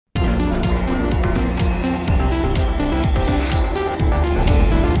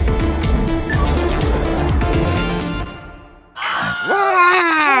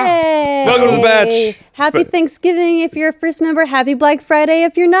batch. Happy Thanksgiving if you're a first member. Happy Black Friday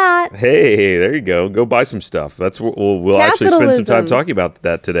if you're not. Hey, there you go. Go buy some stuff. That's what we'll actually spend some time talking about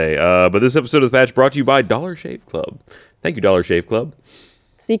that today. But this episode of The Patch brought to you by Dollar Shave Club. Thank you, Dollar Shave Club.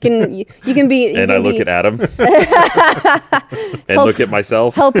 So you can be. And I look at Adam and look at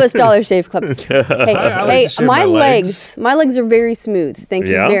myself. Help us, Dollar Shave Club. Hey, my legs are very smooth. Thank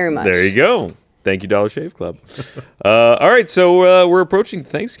you very much. There you go. Thank you, Dollar Shave Club. All right, so we're approaching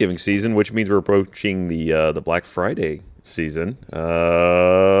Thanksgiving season, which means we're approaching the Black Friday season.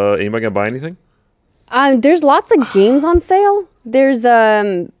 Anybody gonna buy anything? There's lots of games on sale. There's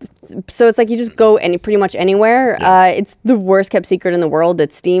so it's like you just go pretty much anywhere. Yeah. It's the worst kept secret in the world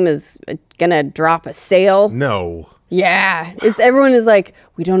that Steam is gonna drop a sale. No. Yeah, everyone is like,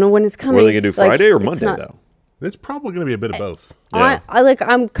 we don't know when it's coming. What are they gonna do, Friday or Monday though? It's probably going to be a bit of both. Yeah.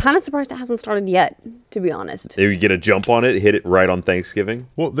 I'm kind of surprised it hasn't started yet, to be honest. Maybe you get a jump on it, hit it right on Thanksgiving.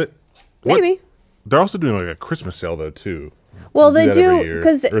 Well, maybe. They're also doing like a Christmas sale though too. Well, they do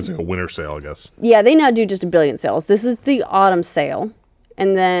because it's like a winter sale, I guess. Yeah, they now do just a billion sales. This is the autumn sale,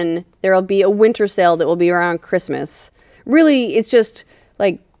 and then there'll be a winter sale that will be around Christmas. Really, it's just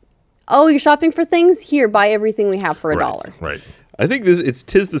like, oh, you're shopping for things? Here, buy everything we have for $1. Right. I think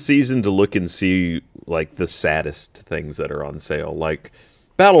tis the season to look and see like the saddest things that are on sale. Like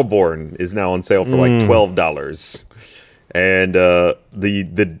Battleborn is now on sale for like $12, and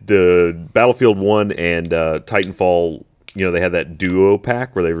the Battlefield 1 and Titanfall, they had that duo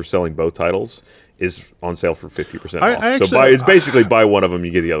pack where they were selling both titles, is on sale for 50% off. So it's basically buy one of them,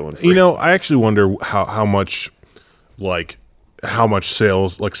 you get the other one free. I actually wonder how much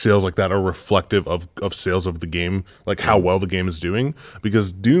sales like that are reflective of sales of the game, like how well the game is doing,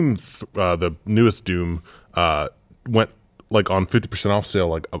 because Doom, the newest Doom, went like on 50% off sale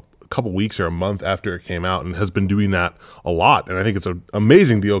like a couple weeks or a month after it came out, and has been doing that a lot. And I think it's an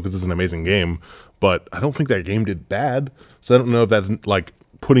amazing deal because it's an amazing game, but I don't think that game did bad. So I don't know if that's like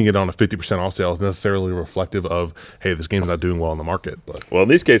putting it on a 50% off sale is necessarily reflective of, hey, this game's not doing well in the market. But well, in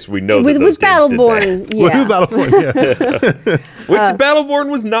this case, we know with Battleborn, yeah. With Battleborn, yeah. Which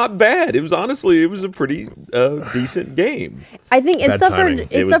Battleborn was not bad. It was a pretty decent game. I think it suffered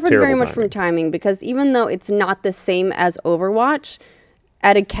very much timing. from timing, because even though it's not the same as Overwatch,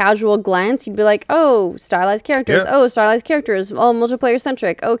 at a casual glance, you'd be like, oh, stylized characters. Yeah. Oh, stylized characters. Oh, multiplayer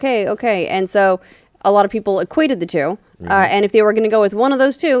centric. Okay. And so a lot of people equated the two. And if they were going to go with one of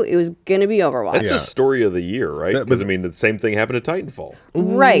those two, it was going to be Overwatch. That's the story of the year, right? Because, the same thing happened to Titanfall.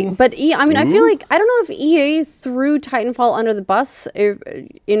 Right. But, I feel like, I don't know if EA threw Titanfall under the bus, if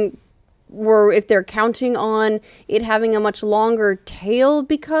they're counting on it having a much longer tail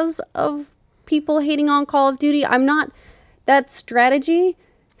because of people hating on Call of Duty. That strategy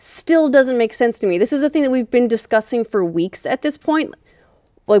still doesn't make sense to me. This is a thing that we've been discussing for weeks at this point.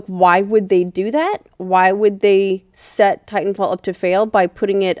 Like, why would they do that? Why would they set Titanfall up to fail by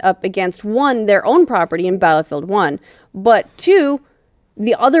putting it up against, one, their own property in Battlefield 1, but two,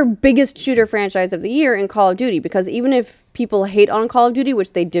 the other biggest shooter franchise of the year in Call of Duty? Because even if people hate on Call of Duty,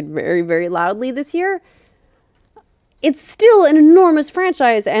 which they did very, very loudly this year, it's still an enormous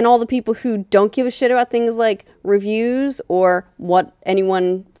franchise, and all the people who don't give a shit about things like reviews or what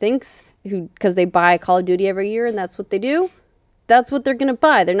anyone thinks, because they buy Call of Duty every year and that's what they do, that's what they're going to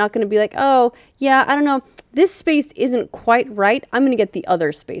buy. They're not going to be like, oh, yeah, I don't know, this space isn't quite right, I'm going to get the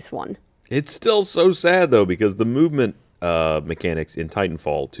other space one. It's still so sad, though, because the movement mechanics in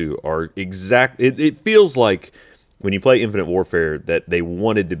Titanfall 2 are exact. It feels like when you play Infinite Warfare that they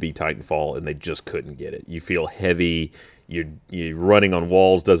wanted to be Titanfall and they just couldn't get it. You feel heavy. You're running on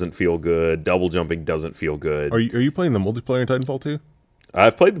walls doesn't feel good. Double jumping doesn't feel good. Are you playing the multiplayer in Titanfall 2?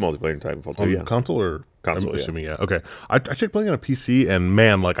 I've played the multiplayer in Titanfall 2, on console or console? I'm assuming, yeah. Okay. I tried playing on a PC, and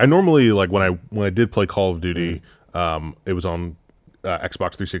man, like I normally like when I did play Call of Duty, it was on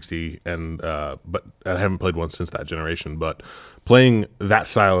Xbox 360, and but I haven't played one since that generation. But playing that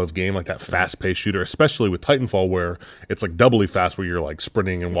style of game, like that fast-paced shooter, especially with Titanfall, where it's like doubly fast, where you're like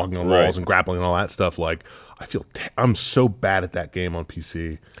sprinting and walking on walls and grappling and all that stuff. Like I feel I'm so bad at that game on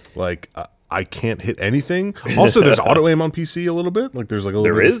PC. Like I can't hit anything. Also, there's auto aim on PC a little bit. Like there's like a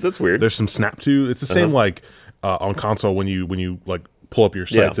little. There is. That's weird. There's some snap to. It's the same like on console when you like pull up your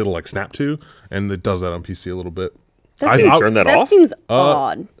sights, it'll like snap to, and it does that on PC a little bit. Turn that off? That seems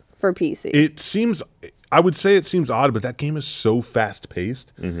odd for PC. It seems. I would say it seems odd, but that game is so fast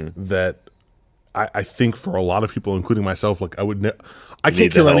paced that I think for a lot of people, including myself, like I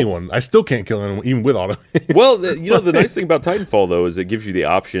can't kill anyone. I still can't kill anyone, even with auto. Well, the nice thing about Titanfall though is it gives you the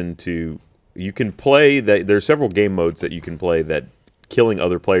option to. You can play that. There's several game modes that you can play that killing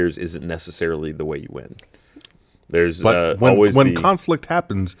other players isn't necessarily the way you win. There's But always when conflict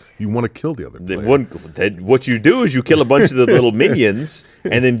happens, you want to kill the other player. what you do is you kill a bunch of the little minions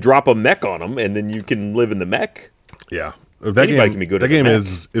and then drop a mech on them, and then you can live in the mech. Yeah, Anybody can be good that at the game mech.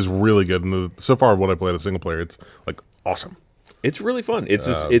 is really good. And so far, what I played as single player, it's like awesome. It's really fun. It's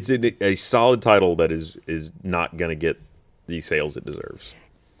a solid title that is not going to get the sales it deserves.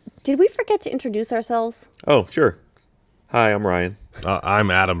 Did we forget to introduce ourselves? Oh, sure. Hi, I'm Ryan. I'm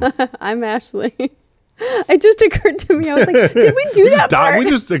Adam. I'm Ashley. It just occurred to me. I was like, did we do that part? We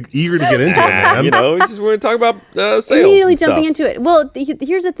just eager to get into it, man. We just want to talk about sales. Immediately and jumping stuff. into it. Well,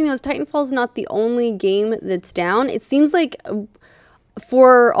 here's the thing: though, is Titanfall's not the only game that's down. It seems like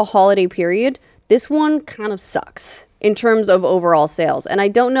for a holiday period, this one kind of sucks in terms of overall sales. And I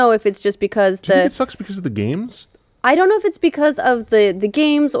don't know if it's just because Do you think it sucks because of the games? I don't know if it's because of the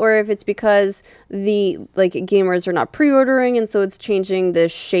games or if it's because the gamers are not pre-ordering and so it's changing the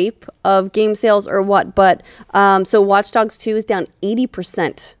shape of game sales or what. But so Watch Dogs 2 is down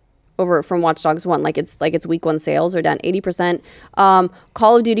 80% over from Watch Dogs 1. Like its week 1 sales are down 80%.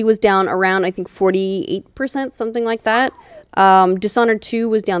 Call of Duty was down around I think 48%, something like that. Dishonored 2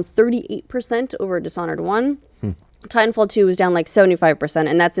 was down 38% over Dishonored 1. Titanfall 2 was down like 75%,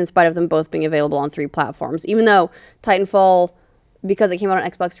 and that's in spite of them both being available on 3 platforms. Even though Titanfall, because it came out on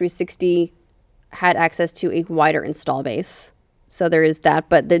Xbox 360, had access to a wider install base. So there is that,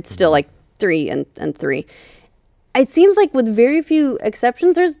 but it's still like 3 and 3. It seems like with very few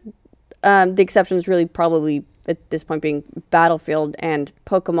exceptions, there's the exceptions really probably at this point being Battlefield and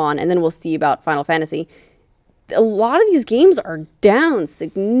Pokemon, and then we'll see about Final Fantasy. A lot of these games are down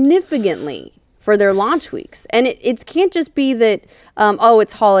significantly for their launch weeks. And it can't just be that,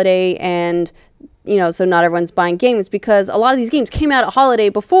 it's holiday and, so not everyone's buying games, because a lot of these games came out at holiday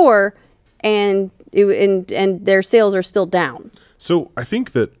before and their sales are still down. So I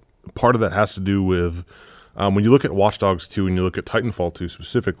think that part of that has to do with when you look at Watch Dogs 2 and you look at Titanfall 2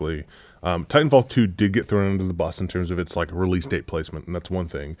 specifically, Titanfall 2 did get thrown under the bus in terms of its like release date placement, and that's one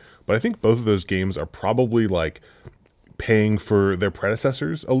thing. But I think both of those games are probably like paying for their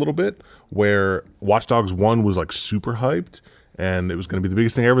predecessors a little bit, where Watch Dogs 1 was like super hyped and it was going to be the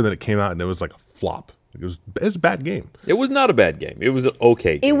biggest thing ever. Then it came out and it was like a flop. It was a bad game. It was not a bad game. It was an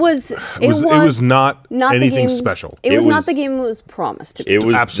okay game. It was not anything the game, special. It was not the game it was promised to be. It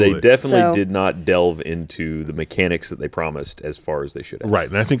was. Absolutely. They definitely So- did not delve into the mechanics that they promised as far as they should have. Right,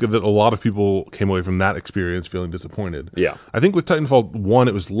 and I think that a lot of people came away from that experience feeling disappointed. Yeah. I think with Titanfall 1,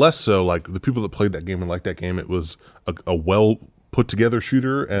 it was less so. Like, the people that played that game and liked that game, it was a well put together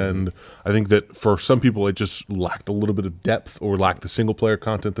shooter, and I think that for some people it just lacked a little bit of depth or lacked the single player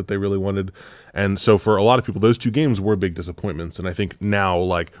content that they really wanted. And so for a lot of people, those 2 games were big disappointments. And I think now,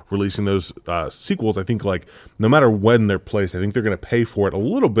 like, releasing those sequels, I think, like, no matter when they're placed, I think they're going to pay for it a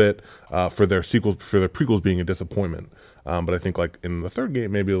little bit for their sequels, for their prequels being a disappointment. But I think, like, in the 3rd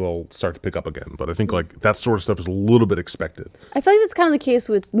game, maybe they'll start to pick up again. But I think, like, that sort of stuff is a little bit expected. I feel like that's kind of the case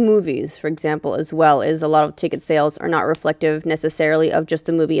with movies, for example, as well, is a lot of ticket sales are not reflective necessarily of just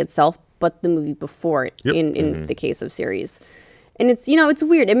the movie itself, but the movie before it. Yep. In the case of series. And it's, it's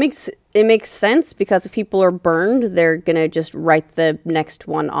weird. It makes sense because if people are burned, they're going to just write the next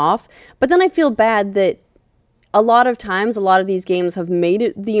one off. But then I feel bad that a lot of times, a lot of these games have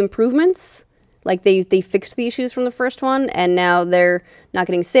made the improvements. Like they fixed the issues from the first one, and now they're not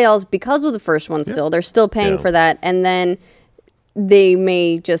getting sales because of the first one still. They're still paying for that, and then they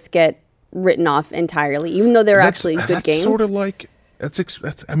may just get written off entirely, even though they're actually good games. Sort of like I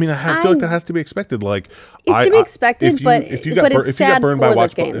feel like that has to be expected. Like It's to be expected, but it's sad for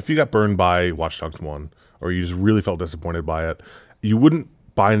those games. If you got burned by Watch Dogs 1, or you just really felt disappointed by it, you wouldn't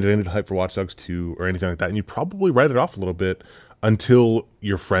buy into any of the hype for Watch Dogs 2 or anything like that, and you probably write it off a little bit until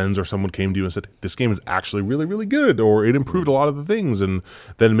your friends or someone came to you and said, this game is actually really, really good, or it improved a lot of the things. And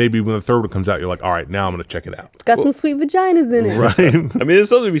then maybe when the 3rd one comes out, you're like, all right, now I'm going to check it out. It's got some sweet vaginas in it. Right. I mean, there's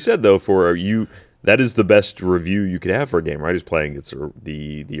something to be said, though, for you. That is the best review you could have for a game, right? Is playing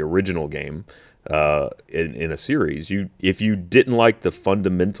the original game in a series. If you didn't like the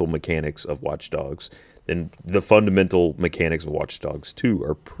fundamental mechanics of Watch Dogs, then the fundamental mechanics of Watch Dogs 2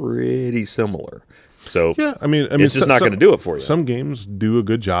 are pretty similar. So Yeah, I mean, it's just not going to do it for you. Some games do a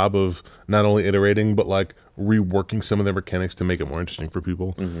good job of not only iterating, but like reworking some of their mechanics to make it more interesting for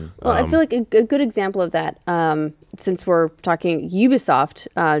people. Well, I feel like a good example of that, since we're talking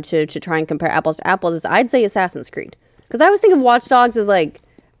Ubisoft, to try and compare apples to apples, is I'd say Assassin's Creed. Because I always think of Watch Dogs as like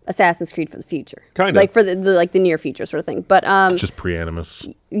Assassin's Creed for the future. Kind of. Like for the near future sort of thing. But Just pre-Animus.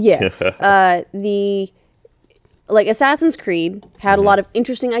 yes. Assassin's Creed had a lot of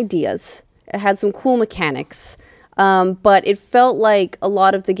interesting ideas. It had some cool mechanics. But it felt like a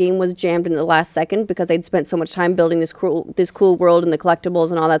lot of the game was jammed in the last second because they'd spent so much time building this cool world and the collectibles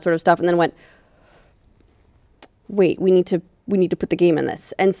and all that sort of stuff, and then went, wait, we need to put the game in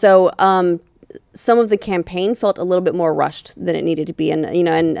this. And so some of the campaign felt a little bit more rushed than it needed to be, and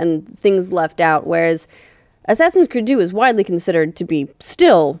and things left out. Whereas Assassin's Creed 2 is widely considered to be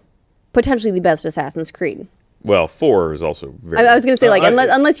still potentially the best Assassin's Creed. Well, 4 is also very... I was going to say, like,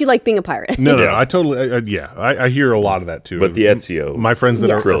 unless you like being a pirate. No, I totally, I hear a lot of that too. But the Ezio... My friends that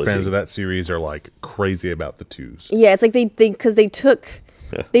are trilogy. fans of that series are like crazy about the 2s. Yeah, it's like they took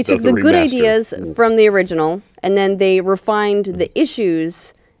the good remaster. ideas from the original, and then they refined the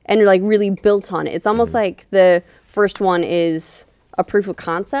issues and like really built on it. It's almost like the first one is a proof of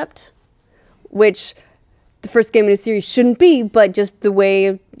concept, which the first game in a series shouldn't be, but just the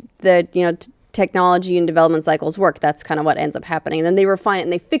way that, technology and development cycles work, that's kind of what ends up happening. And then they refine it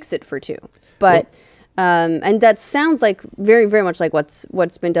and they fix it for 2. But and that sounds like very, very much like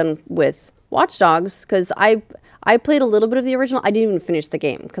what's been done with Watch Dogs, because I played a little bit of the original. I didn't even finish the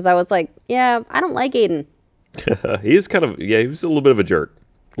game because I was like, yeah, I don't like Aiden. He is kind of, he was a little bit of a jerk.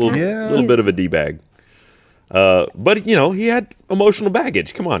 A little bit of a D-bag. But, he had emotional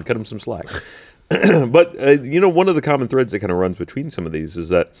baggage. Come on, cut him some slack. But, one of the common threads that kind of runs between some of these is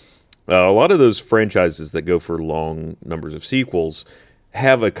that a lot of those franchises that go for long numbers of sequels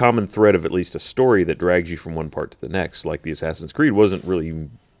have a common thread of at least a story that drags you from one part to the next. Like the Assassin's Creed wasn't really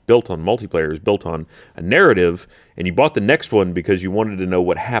built on multiplayer. It was built on a narrative, and you bought the next one because you wanted to know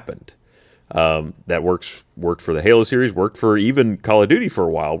what happened. That worked for the Halo series, worked for even Call of Duty for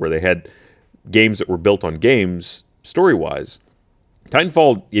a while, where they had games that were built on games story-wise.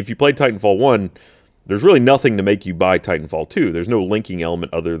 Titanfall, if you played Titanfall 1, there's really nothing to make you buy Titanfall 2. There's no linking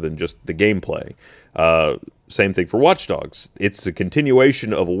element other than just the gameplay. Same thing for Watch Dogs. It's a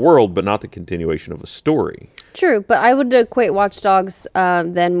continuation of a world, but not the continuation of a story. True, but I would equate Watch Dogs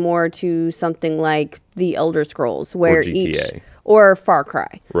then more to something like the Elder Scrolls, where Or GTA. or Far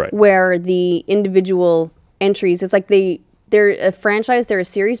Cry, Right. where the individual entries, it's like they're a franchise, they're a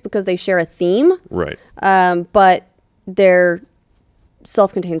series because they share a theme, Right. but they're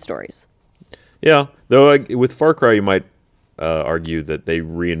self-contained stories. Yeah, though with Far Cry, you might argue that they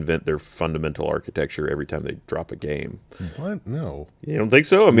reinvent their fundamental architecture every time they drop a game. What? No. You don't think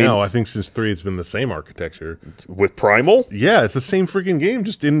so? I mean, No, I think since 3 it's been the same architecture. with Primal, Yeah, it's the same freaking game,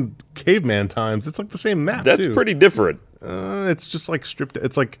 just in caveman times. It's like the same map, that's too. pretty different. It's just like stripped.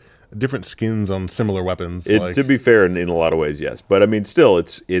 It's like different skins on similar weapons. To be fair, in a lot of ways, yes. But I mean, still,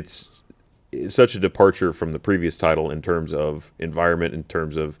 it's such a departure from the previous title in terms of environment, in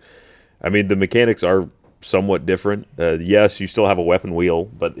terms of, I mean, the mechanics are somewhat different. Yes, you still have a weapon wheel,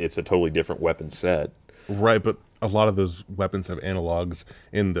 but it's a totally different weapon set. Right, but a lot of those weapons have analogs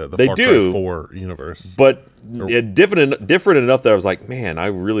in the They Far do. Cry 4 universe. But different enough that I was like, man, I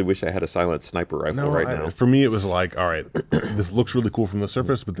really wish I had a silent sniper rifle now. For me, it was like, all right, this looks really cool from the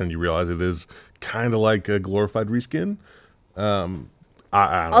surface, but then you realize it is kind of like a glorified reskin. I don't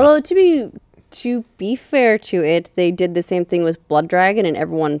know. Although to be fair to it, they did the same thing with Blood Dragon, and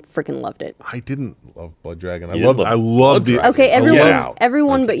everyone freaking loved it. I didn't love Blood Dragon. You didn't love I Blood love the Dragon. Okay, Oh, yeah.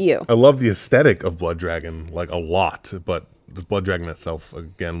 everyone but you. I love the aesthetic of Blood Dragon like a lot, but the Blood Dragon itself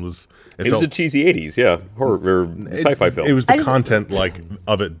again was It was a cheesy 80s, yeah, horror or sci-fi film. It was the I just- content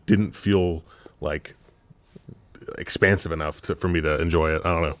of it didn't feel like expansive enough for me to enjoy it.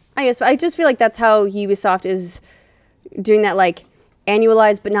 I don't know. I just feel like that's how Ubisoft is doing that, like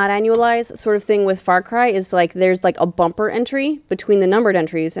annualized but not annualized sort of thing with Far Cry. Is like there's like a bumper entry between the numbered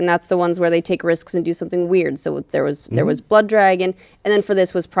entries, and that's the ones where they take risks and do something weird. So there was Blood Dragon, and then for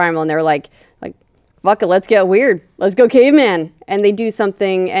this was Primal, and they were like fuck it, let's get weird, let's go caveman, and they do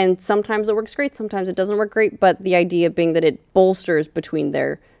something, and sometimes it works great, sometimes it doesn't work great, but the idea being that it bolsters between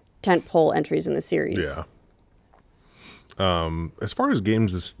their tentpole entries in the series. Yeah. As far as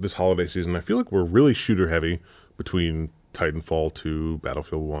games this holiday season, I feel like we're really shooter heavy between Titanfall 2,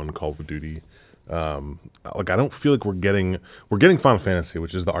 Battlefield 1, Call of Duty. Like I don't feel like we're getting Final Fantasy,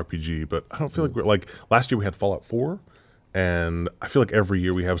 which is the RPG, but I don't feel like we're like last year we had Fallout 4, and I feel like every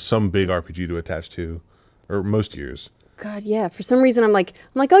year we have some big RPG to attach to, or most years. God, yeah. For some reason, I'm like,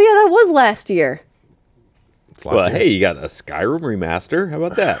 oh yeah, that was last year. It's last well, year. hey, you got a Skyrim remaster. How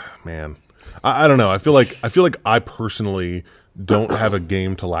about that? Man, I don't know. I feel like I personally don't have a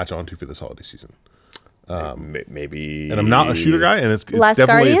game to latch onto for this holiday season. Maybe. And I'm not a shooter guy, and it's Last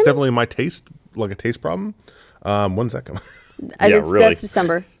definitely Guardian? it's definitely my taste, like a taste problem. 1 second. really. That's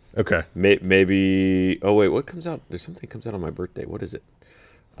December. Okay. Maybe. Oh wait, what comes out? There's something that comes out on my birthday. What is it?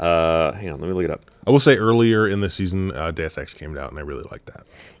 Hang on, let me look it up. I will say earlier in the season, Deus Ex came out, and I really liked that.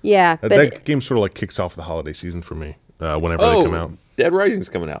 Yeah, but That game sort of like kicks off the holiday season for me whenever they come out. Dead Rising's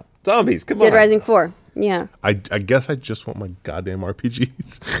coming out. Zombies, come on. Dead Rising 4. Yeah. I guess I just want my goddamn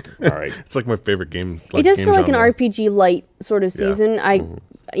RPGs. All right. It's like my favorite game. It does game feel like an genre. RPG light sort of season. Mm-hmm.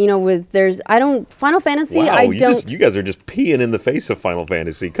 Final Fantasy, Wow, I you don't. you guys are just peeing in the face of Final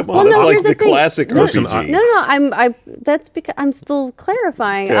Fantasy. Come on, Well, that's no, like here's the the thing. classic No, RPG. No, that's because I'm still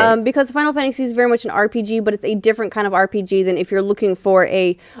clarifying. Okay. Because Final Fantasy is very much an RPG, but it's a different kind of RPG than if you're looking for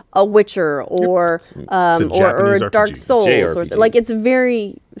a Witcher or or Japanese a Dark RPG. Souls or JRPG. like it's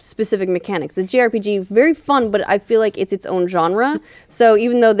very specific mechanics. The JRPG very fun, but I feel like it's its own genre. So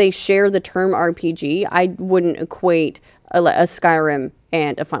even though they share the term RPG, I wouldn't equate a Skyrim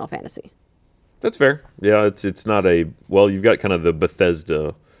and a Final Fantasy. That's fair. Yeah, it's not a you've got kind of the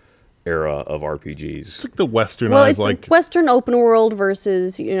Bethesda era of RPGs. It's like the westernized, Well, it's like Western open world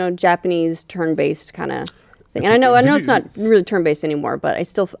versus Japanese turn-based kind of thing. And I know it's not really turn-based anymore, but I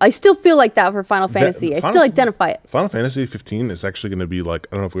still feel like that for Final Fantasy. I still identify it. Final Fantasy 15 is actually going to be like,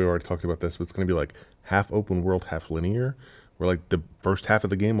 I don't know if we already talked about this, but it's going to be like half open world, half linear, where like the first half of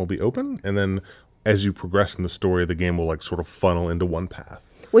the game will be open, and then as you progress in the story, the game will like sort of funnel into one path.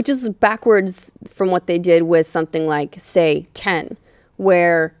 Which is backwards from what they did with something like, say, 10,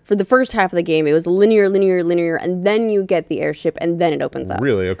 where for the first half of the game, it was linear, and then you get the airship, and then it opens up.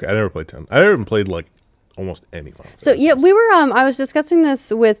 Really? Okay. I never played 10. I haven't played like almost any Final So Fantasy. yeah, we were. I was discussing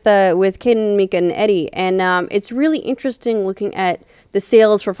this with Caden, Mika, and Eddie, and it's really interesting looking at the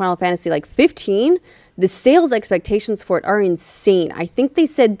sales for Final Fantasy like 15. The sales expectations for it are insane. I think they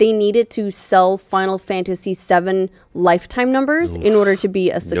said they needed to sell Final Fantasy VII lifetime numbers in order to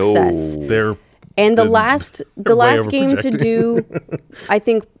be a success. They're And the They're last way game to overprojecting. do, I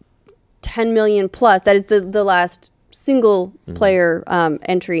think, 10 million plus. That is the last single player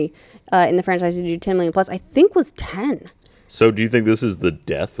entry in the franchise to do 10 million plus. I think was 10. So, do you think this is the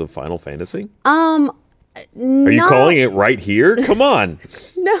death of Final Fantasy? No, Are you calling it right here? Come on.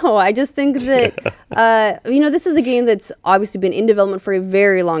 No, I just think that this is a game that's obviously been in development for a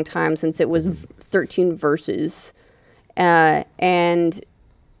very long time since it was 13 verses, and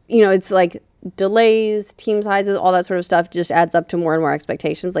it's like delays, team sizes, all that sort of stuff just adds up to more and more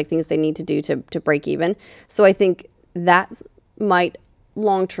expectations, like things they need to do to break even. So I think that might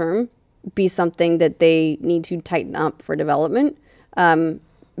long term be something that they need to tighten up for development.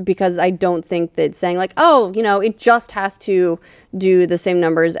 Because I don't think that saying like, it just has to do the same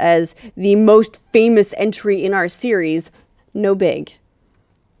numbers as the most famous entry in our series, no big.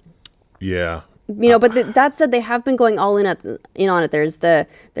 yeah. But that said, they have been going all in on it. There's the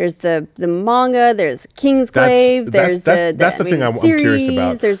manga, there's Kingsglaive, there's that's the thing I'm curious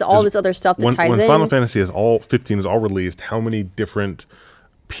about. There's all is this other stuff that ties when in. Final Fantasy 15 is all released, how many different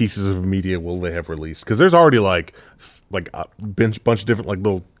pieces of media will they have released? Because there's already like a bunch of different like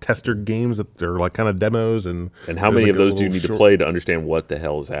little tester games that they're like kind of demos and how many of those do you need to play to understand what the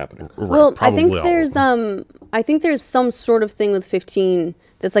hell is happening? Well, I think probably all of them. there's some sort of thing with 15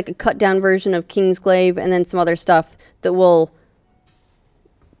 that's like a cut down version of Kingsglaive, and then some other stuff that will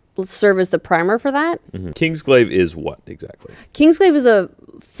serve as the primer for that. Kingsglaive is what exactly? Kingsglaive is a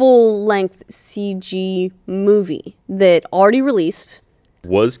full length CG movie that already released.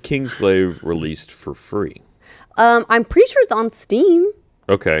 Was Kingsglaive released for free? I'm pretty sure it's on Steam.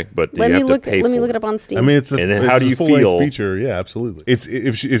 Okay, but Let you me have look. to pay Let me for look it. it up on Steam. I mean, it's a, And then it's how do a you full-length feel- feature? Yeah, absolutely. If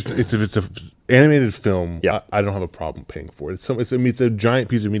it's a animated film, Yeah. I don't have a problem paying for it. It's a giant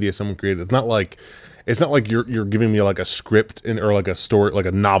piece of media someone created. It's not like you're giving me like a script or like a story, like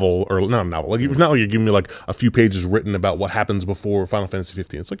a novel or not a novel. Like it's not like you're giving me like a few pages written about what happens before Final Fantasy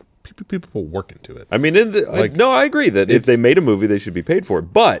 15. It's like people put work into it. I mean, I agree that if they made a movie, they should be paid for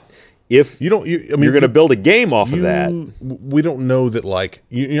it. But if you're going to build a game off of that, we don't know that. Like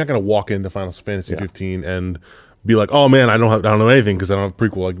you're not going to walk into Final Fantasy 15 and be like, "Oh man, I don't know anything because I don't have a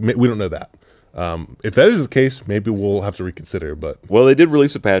prequel." Like we don't know that. If that is the case, maybe we'll have to reconsider. But well, they did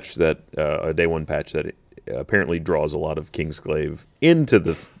release a patch a day one patch that apparently draws a lot of Kingsglaive into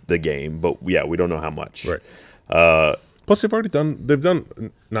the game. But yeah, we don't know how much. right. Plus, they've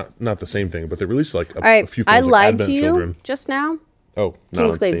done not the same thing, but they released like all right, a few. I films, like lied Advent to you Children. just now. Oh, Not on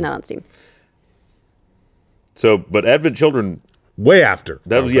Kingsglaive's Steam. not on Steam. So, but Advent Children, way after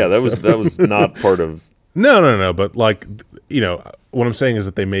that was not part of. No. But like what I'm saying is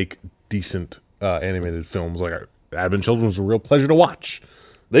that they make decent animated films. Like Advent Children was a real pleasure to watch.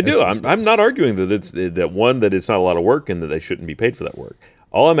 They do. I'm not arguing that it's not a lot of work and that they shouldn't be paid for that work.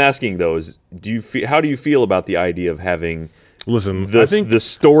 All I'm asking though is, how do you feel about the idea of having Listen, the I think the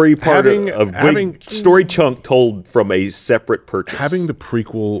story part having story chunk told from a separate purchase. having the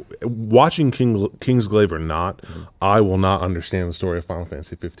prequel, watching Kingsglaive or not, I will not understand the story of Final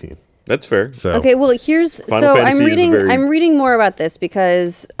Fantasy 15. That's fair. So Okay, well, here's Final so Fantasy is very- I'm reading more about this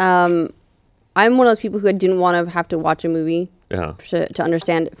because I'm one of those people who didn't want to have to watch a movie Yeah. to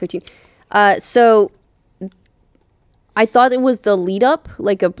understand 15. So I thought it was the lead up,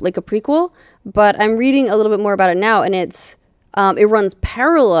 like a prequel, but I'm reading a little bit more about it now, and it runs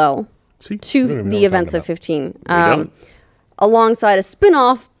parallel See, we to don't even know the what we're events talking of 15, don't? alongside a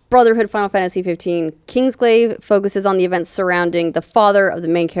spin-off, Brotherhood Final Fantasy 15. Kingsglaive focuses on the events surrounding the father of the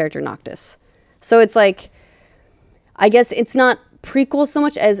main character, Noctis. So it's like, I guess it's not prequel so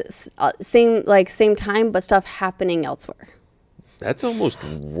much as same time, but stuff happening elsewhere. That's almost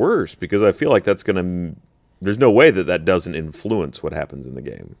worse because I feel like that's gonna. There's no way that doesn't influence what happens in the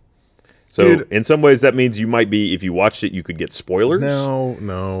game. So Dude. in some ways, that means you might be, if you watched it, you could get spoilers.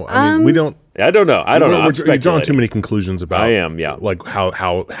 No. I mean, we don't. I don't know. I'm You're drawing too speculating. many conclusions about. I am, yeah. Like how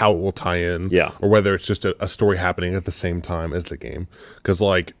it will tie in. Yeah. Or whether it's just a story happening at the same time as the game. Because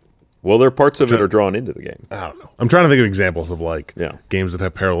like, Well, there are parts of it are drawn into the game. I don't know. I'm trying to think of examples of like Yeah. games that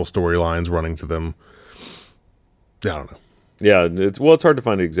have parallel storylines running to them. I don't know. Yeah, it's hard to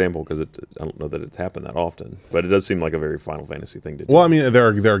find an example because I don't know that it's happened that often, but it does seem like a very Final Fantasy thing to do. Well, I mean, there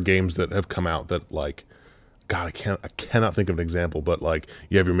are games that have come out that like, God, I cannot think of an example, but like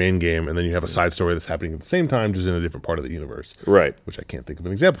you have your main game and then you have a side story that's happening at the same time, just in a different part of the universe. Right. Which I can't think of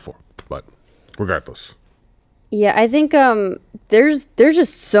an example for, but regardless. Yeah, I think there's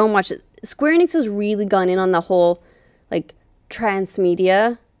just so much. Square Enix has really gone in on the whole like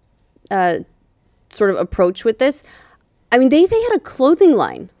transmedia sort of approach with this. I mean, they had a clothing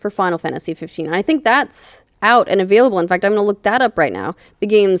line for Final Fantasy 15, and I think that's out and available. In fact, I'm going to look that up right now. The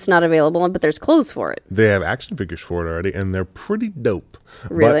game's not available, but there's clothes for it. They have action figures for it already, and they're pretty dope.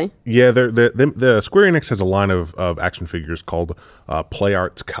 Really? But, yeah, the Square Enix has a line of action figures called Play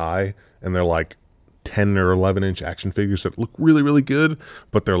Arts Kai, and they're like 10 or 11-inch action figures that look really, really good,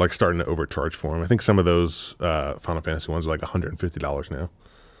 but they're like starting to overcharge for them. I think some of those Final Fantasy ones are like $150 now,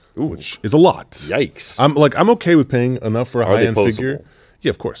 which is a lot. Yikes. I'm okay with paying enough for a Are they high-end figure. posable? Yeah,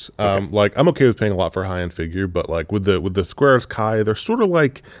 of course. Like I'm okay with paying a lot for a high-end figure, but like with the Square Arts Kai, they're sort of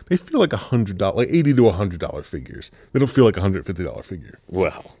like they feel like $100, like $80 to $100 figures. They don't feel like $150 figure.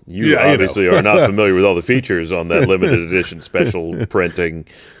 Well, you Yeah, you obviously know. are not familiar with all the features on that limited edition special printing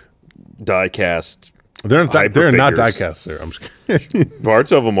die-cast. They're not Hyper die-cast, sir. I'm just kidding.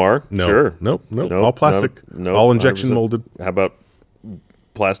 Parts of them are. No, Sure. nope, all plastic, no, all injection 100%. molded. How about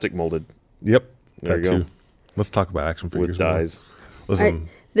plastic molded Yep, There that you go. too. Let's talk about action figures with more. dies? Listen,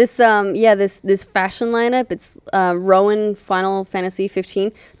 This fashion lineup, it's Rowan Final Fantasy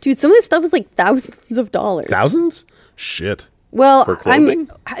 15. Dude, some of this stuff is like thousands of dollars. thousands? Shit. Well, For clothing?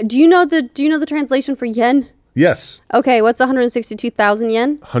 do you know the translation for yen? Yes, Okay, what's 162,000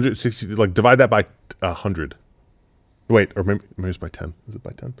 yen? 160. Like divide that by 100. Wait, or maybe it's by 10. Is it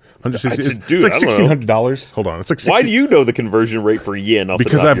by 10? 160. It's, Dude, it's like I don't know. $1,600. Hold on, it's like 60, Why do you know the conversion rate for yen? Off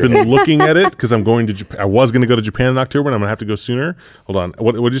because the top I've of your been looking at it because I'm going to Japan. I was going to go to Japan in October, and I'm going to have to go sooner. Hold on.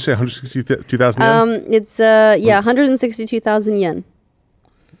 What did you say? 162,000 yen? It's 162,000 yen.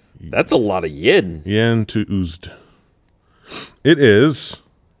 That's a lot of yen. Yen to oozed. It is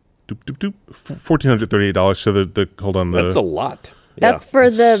 $1,438. So the hold on. That's a lot. Yeah. That's for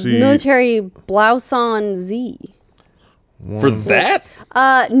the see. military Blouson Z. For that?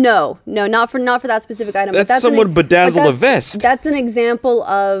 No, not for that specific item. That's but someone bedazzle a that's- vest. That's an example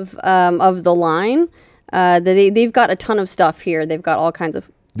of the line. They've got a ton of stuff here. They've got all kinds of.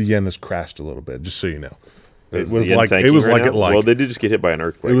 the yen has crashed a little bit. Just so you know, it Is was the yen like tanking it was right like now? it like Well, they did just get hit by an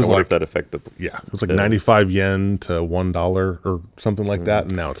earthquake. It was I wonder like- if that affected the. yeah, it was like 95 yen to $1 or something like that,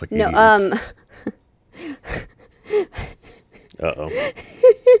 and now it's like 88. No, Uh-oh.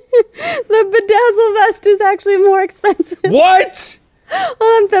 the bedazzle vest is actually more expensive. What?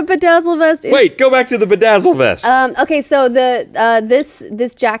 The bedazzle vest is. Wait, go back to the bedazzle vest. Okay, so the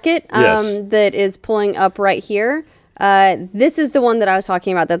this jacket Yes. that is pulling up right here. This is the one that I was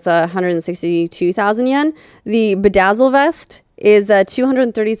talking about. That's 162,000 yen. The bedazzle vest is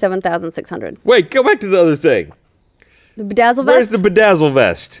 237,600. Wait, go back to the other thing. The bedazzle Where's vest. the bedazzle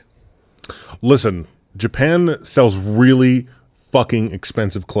vest? Listen, Japan sells really fucking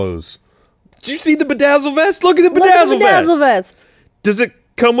expensive clothes. Did you see the bedazzle vest? Look at the Look at bedazzle, the bedazzle vest. Does it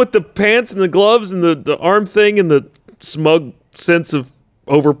come with the pants and the gloves and the arm thing and the smug sense of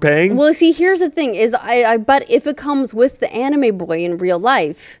overpaying? Well, see, here's the thing: is I bet if it comes with the anime boy in real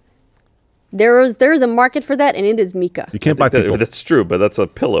life, there is a market for that, and it is Mika. You can't buy people. That's true, but that's a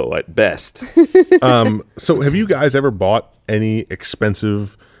pillow at best. So have you guys ever bought any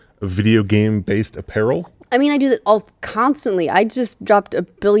expensive video game based apparel? I mean, I do that all constantly. I just dropped $1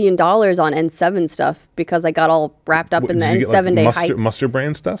 billion on N7 stuff because I got all wrapped up in the Did you N7 get, day like, hype. Mustard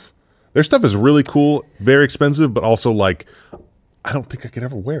brand stuff? Their stuff is really cool, very expensive, but also like I don't think I could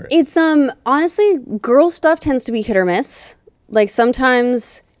ever wear it. It's honestly, girl stuff tends to be hit or miss. Like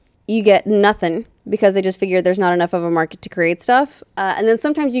sometimes you get nothing because they just figure there's not enough of a market to create stuff, and then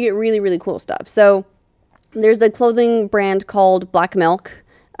sometimes you get really, really cool stuff. So there's a clothing brand called Black Milk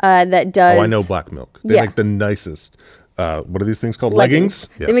that does. Oh, I know Black Milk. They make the nicest. What are these things called? Leggings.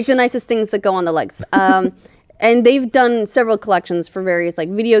 Yes. They make the nicest things that go on the legs. And they've done several collections for various like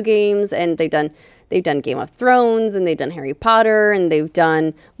video games, and they've done Game of Thrones, and they've done Harry Potter, and they've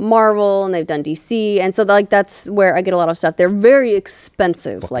done Marvel, and they've done DC, and so like that's where I get a lot of stuff. They're very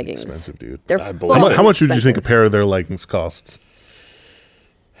expensive leggings. Expensive, dude. They're How much would you think a pair of their leggings costs?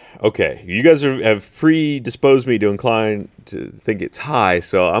 Okay, you guys have predisposed me to incline to think it's high,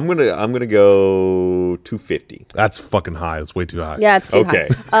 so I'm gonna go $250. That's fucking high. It's way too high. Yeah, it's too Okay.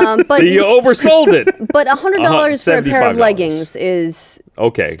 high. But So you oversold it. but $100 for a pair of $75. leggings is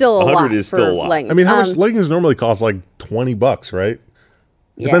Okay, still a 100 lot is still for a lot. leggings. I mean, how much leggings normally cost? Like $20, right?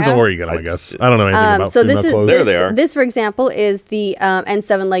 Depends Yeah. on where you get them, I guess. I don't know anything about So female this is clothes. There they are. This, for example, is the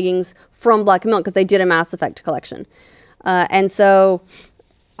N7 leggings from Black Milk because they did a Mass Effect collection, and so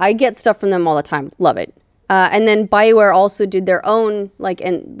I get stuff from them all the time. Love it. And then BioWare also did their own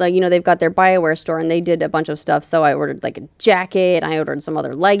they've got their BioWare store and they did a bunch of stuff. So I ordered like a jacket, I ordered some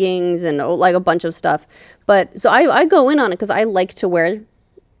other leggings and like a bunch of stuff. But so I go in on it because I like to wear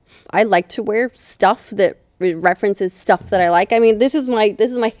stuff that references stuff that I like. I mean, this is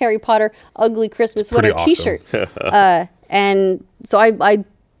my Harry Potter ugly Christmas sweater pretty awesome. T-shirt, and so I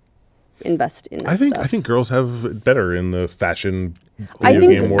invest in that. I think girls have it better in the fashion I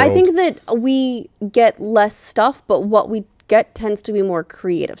video game world. think that we get less stuff, but what we get tends to be more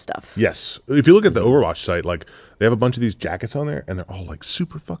creative stuff. Yes. If you look at the Overwatch site, like they have a bunch of these jackets on there and they're all like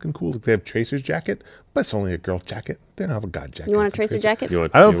super fucking cool. Like they have Tracer's jacket, but it's only a girl jacket. They don't have a guy jacket. You want a for Tracer jacket?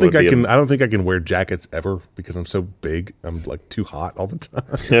 I don't think I can wear jackets ever because I'm so big. I'm like too hot all the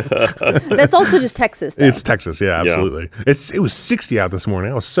time. That's also just Texas, though. It's Texas, yeah, absolutely. It was 60 out this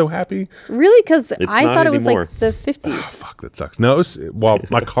morning. I was so happy. Really? Because I not thought it was anymore. like the 50s. Fuck, that sucks. No,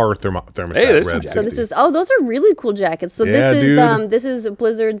 my car thermostat Hey, there's some read jackets. So 60. this is those are really cool jackets. So Yeah, dude. this is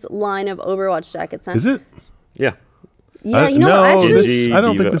Blizzard's line of Overwatch jackets. Huh? Is it? Yeah. Yeah, you no, know, actually, this- I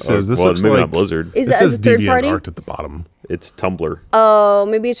don't think this is. This looks maybe like- not Blizzard. is It that says as a third Deviant party? Art at the bottom. It's Tumblr. Oh,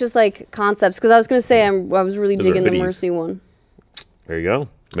 maybe it's just like concepts. Because I was gonna say I was really Those are digging the hoodies. Mercy one. There you go.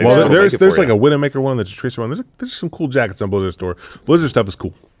 Maybe Well, that'll there's make it for like you. a Widowmaker one, there's a Tracer one. There's some cool jackets on Blizzard store. Blizzard stuff is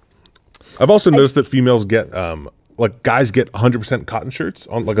cool. I've also noticed that females get like guys get 100% cotton shirts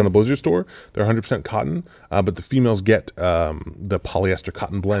on the Blizzard store. They're 100% cotton, but the females get the polyester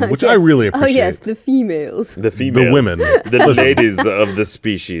cotton blend, which I Yes. really appreciate. Oh yes, the females. the females, women. the ladies of the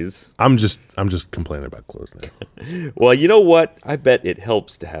species. I'm just complaining about clothes now. Well, you know what? I bet it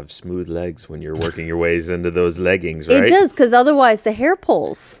helps to have smooth legs when you're working your ways into those leggings, right? It does, because otherwise the hair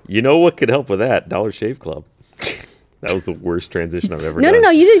pulls. You know what could help with that? Dollar Shave Club. That was the worst transition I've ever No, done. no,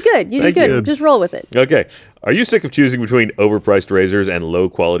 you did good. You did Thank good. you. Just roll with it. Okay. Are you sick of choosing between overpriced razors and low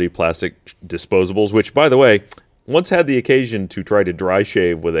quality plastic disposables? Which, by the way, once had the occasion to try to dry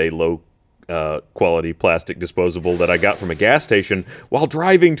shave with a low quality plastic disposable that I got from a gas station while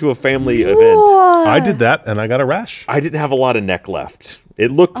driving to a family event. I did that and I got a rash. I didn't have a lot of neck left. It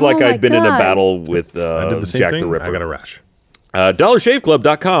looked like my I'd been in a God. battle with I did the same Jack thing. the Ripper. I got a rash.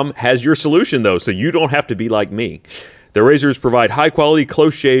 DollarShaveClub.com has your solution, though, so you don't have to be like me. Their razors provide high-quality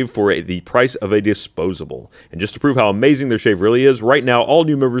close shave for the price of a disposable. And just to prove how amazing their shave really is, right now all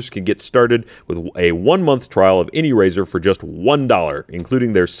new members can get started with a 1-month trial of any razor for just $1,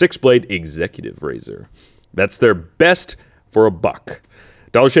 including their 6-blade executive razor. That's their best for $1.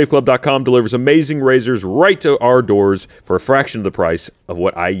 DollarShaveClub.com delivers amazing razors right to our doors for a fraction of the price of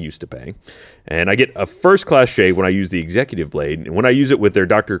what I used to pay. And I get a first-class shave when I use the executive blade. And when I use it with their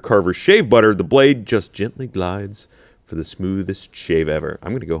Dr. Carver shave butter, the blade just gently glides for the smoothest shave ever.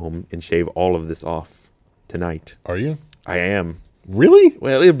 I'm going to go home and shave all of this off tonight. Are you? I am. Really?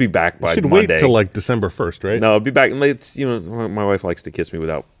 Well, it'll be back by Should Monday. wait till like December 1st, right? No, it'll be back. It's, my wife likes to kiss me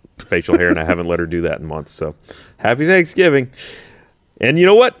without facial hair, and I haven't let her do that in months. So happy Thanksgiving. And you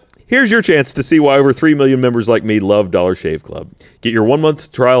know what? Here's your chance to see why over 3 million members like me love Dollar Shave Club. Get your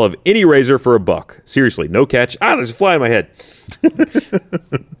 1-month trial of any razor for $1. Seriously, no catch. There's a fly in my head.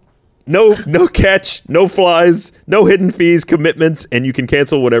 No catch, no flies, no hidden fees, commitments, and you can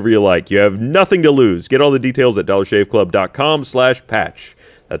cancel whatever you like. You have nothing to lose. Get all the details at dollarshaveclub.com/patch.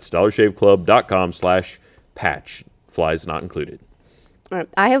 That's dollarshaveclub.com/patch. Flies not included. All right.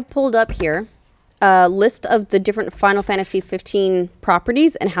 I have pulled up here a list of the different Final Fantasy 15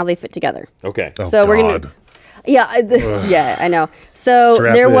 properties and how they fit together. Okay. Oh, So we're gonna- God. Yeah, yeah, I know. So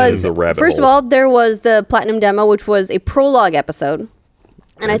Strap there in. was, This is a rabbit first of hole. all, there was the Platinum demo, which was a prologue episode.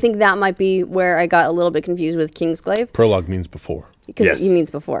 And I think that might be where I got a little bit confused with Kingsglaive, Prologue means before. because Yes. he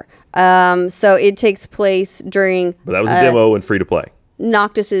means before. So it takes place during But that was a demo and free to play.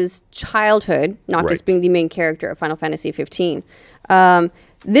 Noctis's childhood, Noctis Right. being the main character of Final Fantasy 15.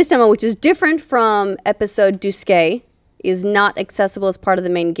 This demo, which is different from episode Duske, is not accessible as part of the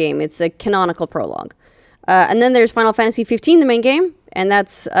main game. It's a canonical prologue. And then there's Final Fantasy 15, the main game, and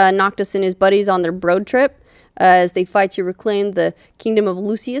that's Noctis and his buddies on their road trip as they fight to reclaim the kingdom of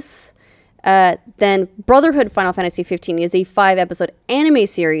Lucius. Then Brotherhood Final Fantasy 15 is a 5-episode anime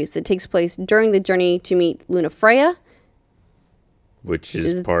series that takes place during the journey to meet Luna Freya. Which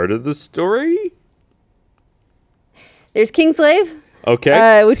is part of the story? There's Kingslave,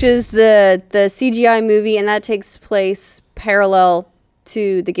 Okay. which is the CGI movie, and that takes place parallel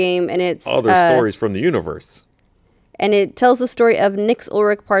to the game, and it's Other stories from the universe. and it tells the story of Nyx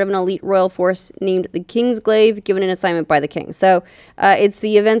Ulrich, part of an elite royal force named the Kingsglaive, given an assignment by the king. So it's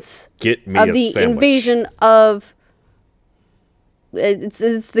the events Get me of a the sandwich. invasion of. It's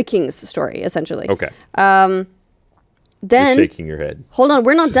the king's story essentially. Okay. Then You're shaking your head. hold on,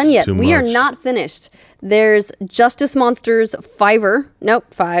 we're not done yet. too We are much. not finished. There's Justice Monsters 5. Nope,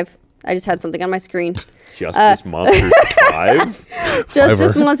 5. I just had something on my screen. Justice Monsters 5?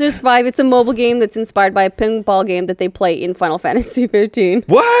 Justice Fiverr. Monsters 5. It's a mobile game that's inspired by a pinball game that they play in Final Fantasy 15.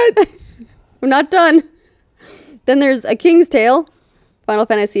 What? We're not done. Then there's A King's Tale, Final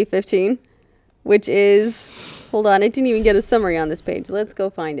Fantasy 15, which is. Hold on, I didn't even get a summary on this page. Let's go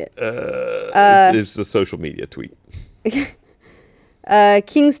find it. It's a social media tweet.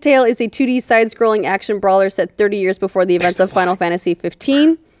 King's Tale is a 2D side-scrolling action brawler set 30 years before the events of Final Fantasy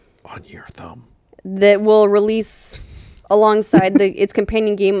 15 On your thumb. that will release alongside its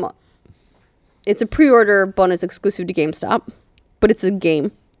companion game. It's a pre-order bonus exclusive to GameStop, but it's a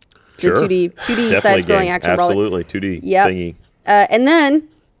game. It's Sure. a 2D Definitely side-scrolling game. action brawler. Absolutely. 2D Yep. thingy. And then,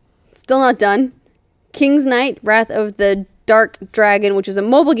 still not done, King's Knight, Wrath of the Dark Dragon, which is a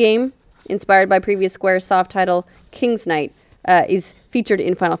mobile game inspired by previous Square soft title King's Knight, is featured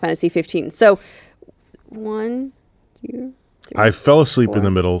in Final Fantasy 15. So, 1, 2, 3, I fell asleep in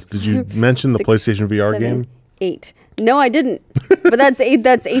the middle. Did you mention the 6, PlayStation VR 7, game? 8. No, I didn't. But that's 8.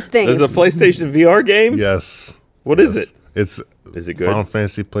 That's 8 things. There's a PlayStation VR game? Yes. What is it? It's Is it good? Final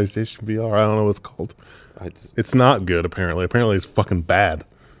Fantasy PlayStation VR. I don't know what it's called. I just- It's not good, apparently. Apparently, it's fucking bad.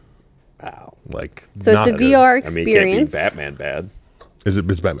 Wow. Like, So it's not a good. VR I mean, it can't experience. be Batman bad. Is it?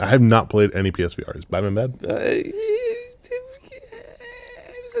 Is Batman? I have not played any PSVR. Is Batman bad?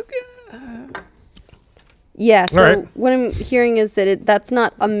 Yeah, so Alright. what I'm hearing is that that's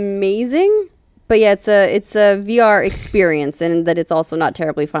not amazing, but yeah, it's a VR experience, and that it's also not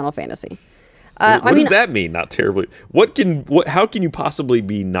terribly Final Fantasy. What I mean, does that mean? Not terribly. How can you possibly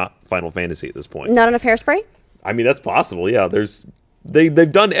be not Final Fantasy at this point? not enough hairspray. I mean, that's possible. Yeah,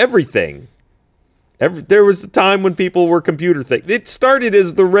 they've done everything. There was a time when people were computer things. It started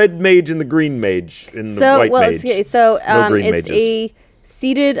as the red mage and the green mage and the So white well, mage. it's green it's mages. a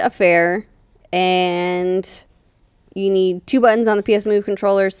seated affair, and you need 2 buttons on the PS Move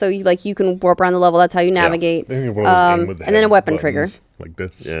controller, so you can warp around the level. That's how you navigate. I think one of those aim with the and then a head weapon buttons, trigger. like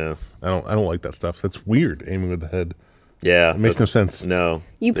this. Yeah, I don't like that stuff. That's weird. Aiming with the head. yeah. It makes no sense. No,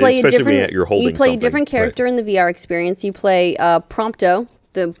 You play a Especially when different. you're holding You play a something. different character in the VR experience. You play Prompto,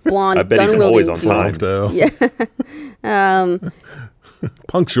 the blonde I bet he's gun always wielding on dude. time. Yeah.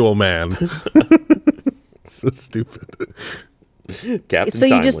 Punctual man. So stupid. Captain So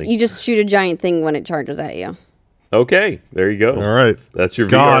Timely. you just shoot a giant thing when it charges at you. Okay, there you go. All right. That's your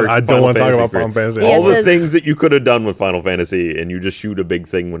God, VR. I don't Final want to talk Fantasy about Final experience. Fantasy. Yeah, All it the says- things that you could have done with Final Fantasy, and you just shoot a big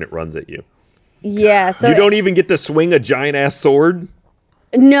thing when it runs at you. Yeah. So You don't even get to swing a giant ass sword.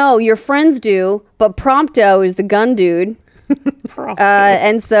 no, your friends do, but Prompto is the gun dude.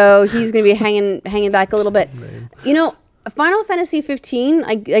 And so he's going to be hanging back a little bit. You know, Final Fantasy 15,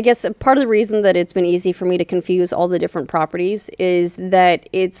 I guess part of the reason that it's been easy for me to confuse all the different properties is that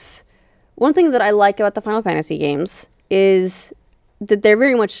it's one thing that I like about the Final Fantasy games is that they're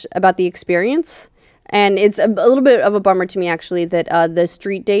very much about the experience. And it's a little bit of a bummer to me, actually, that the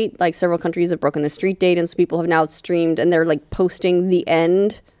street date, like several countries have broken the street date, and so people have now streamed, and they're like posting the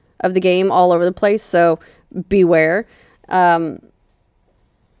end of the game all over the place. So beware.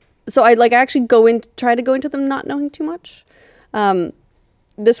 so I actually try to go into them not knowing too much.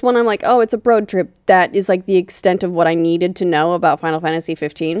 This one I'm like, oh, it's a road trip. That is like the extent of what I needed to know about Final Fantasy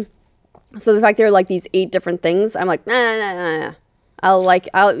 15. So the fact there are like these 8 different things, I'm like, nah.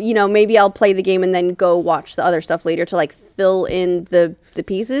 Maybe I'll play the game and then go watch the other stuff later to like fill in the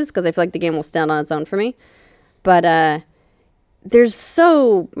pieces, because I feel like the game will stand on its own for me. But there's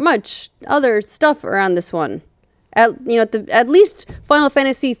so much other stuff around this one. At least Final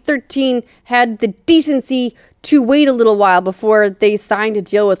Fantasy 13 had the decency to wait a little while before they signed a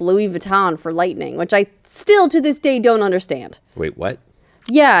deal with Louis Vuitton for Lightning, which I still to this day don't understand. Wait, what?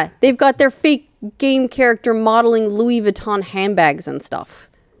 Yeah, they've got their fake game character modeling Louis Vuitton handbags and stuff.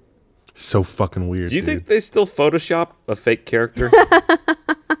 So fucking weird. Do you think they still Photoshop a fake character?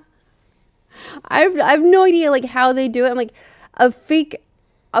 I've no idea like how they do it. I'm like, a fake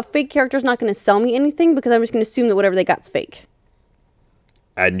character is not going to sell me anything, because I'm just going to assume that whatever they got's fake.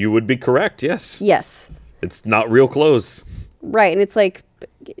 And you would be correct, yes. Yes. It's not real clothes. Right, and it's like,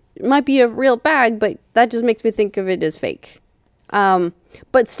 it might be a real bag, but that just makes me think of it as fake.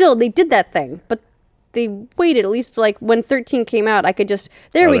 But still, they did that thing. But they waited, at least like when 13 came out, I could just,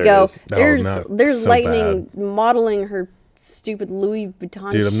 there we go. There's so Lightning modeling her stupid Louis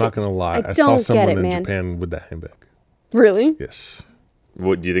Vuitton Dude, I'm shit. not going to lie. I don't saw get someone it, in man. Japan with that handbag. Really? Yes.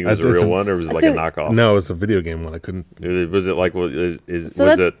 What do you think, it was a It's real a- one, or was it like So- a knockoff? No, it's a video game one. I couldn't. Was it like was So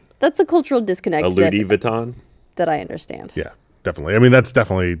it that's a cultural disconnect a Louis Vuitton? that I understand. Yeah, definitely. I mean, that's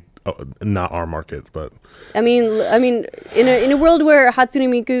definitely not our market, but I mean, in a world where Hatsune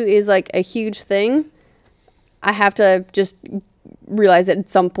Miku is like a huge thing, I have to just realize that at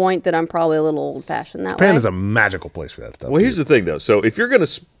some point that I'm probably a little old fashioned that Japan way. is a magical place for that stuff. Well, here's the thing, though. So if you're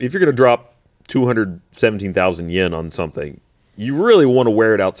gonna drop 217,000 yen on something, you really want to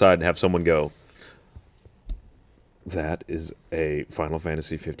wear it outside and have someone go, "That is a Final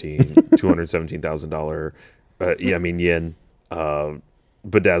Fantasy 15 $217,000 yen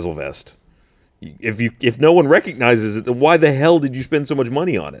bedazzle vest." If no one recognizes it, then why the hell did you spend so much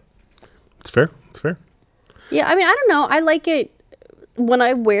money on it? It's fair. It's fair. Yeah, I mean, I don't know. I like it when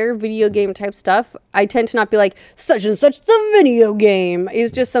I wear video game type stuff. I tend to not be like, such and such the video game.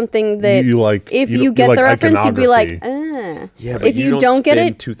 It's just something that You like- if you you, don't- get you the like reference, you'd be like, iconography. Yeah, but if you don't get spend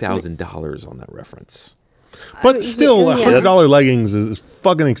it, $2,000 on that reference. But still, yeah. $100 leggings is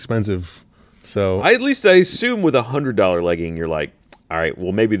fucking expensive. So At least I assume with $100 legging, you're like, all right,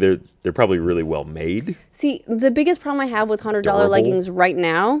 well maybe they're probably really well made. See, the biggest problem I have with $100 Durable. leggings right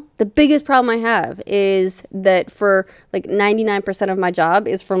now, the biggest problem I have is that for like 99% of my job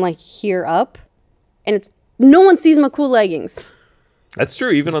is from like here up, and it's no one sees my cool leggings. That's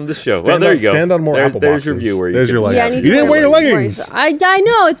true, even on this show. Stand Well, there on- you go. stand on more there's, Apple there's your boxes. view where There's you your can- leg. Yeah, I need You to didn't wear your leggings. leggings. I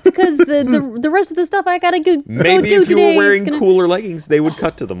know it's because the rest of the stuff I gotta go Maybe do if you today were wearing is gonna, cooler leggings, they would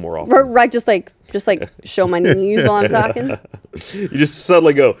cut to them more often. right, just like show my knees while I'm talking. You just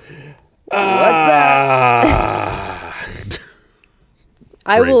suddenly go, ah.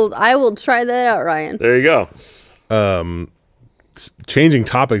 I Great. will try that out, Ryan. There you go. Changing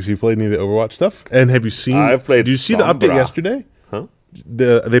topics, you played any of the Overwatch stuff? And have you seen? I've played Did you see the update Sombra. yesterday? Huh?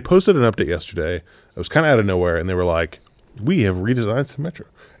 They posted an update yesterday. It was kind of out of nowhere, and they were like, "We have redesigned Symmetra."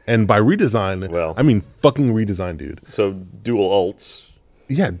 And by redesign, Well- I mean fucking redesign, dude. So dual ults.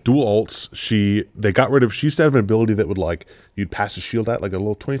 Yeah, dual ults. They got rid of. She used to have an ability that would like you'd pass a shield at like a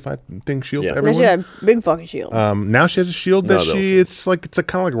little 25 thing shield Yeah. to Now she everyone. got a big fucking shield. Now she has a shield that No, no. it's a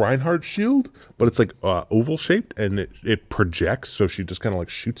kind of like Reinhardt's shield, but it's like oval shaped and it projects, so she just kind of like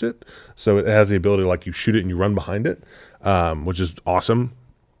shoots it. So it has the ability to like you shoot it and you run behind it, which is awesome.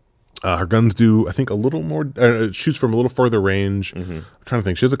 Her guns do, I think, a little more. It shoots from a little further range. I'm trying to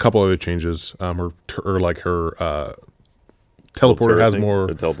think. She has a couple other changes. Her teleporter turret has thing? more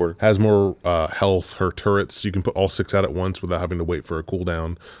The teleporter? has more health. Her turrets, you can put all 6 out at once without having to wait for a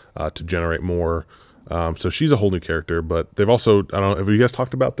cooldown to generate more. So she's a whole new character. But they've also, I don't know, have you guys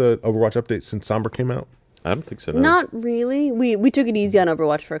talked about the Overwatch update since Sombra came out? I don't think so. No. Not really. We took it easy on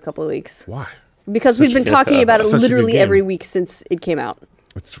Overwatch for a couple of weeks Why? because we've been talking about it such a good literally game. every week since it came out.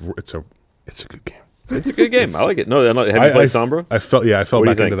 It's a good game. It's a good game. I like it. No, have you played Sombra? I fell What do you back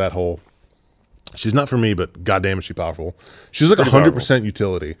into think? that hole. She's not for me, but goddamn is she powerful. She's like 100%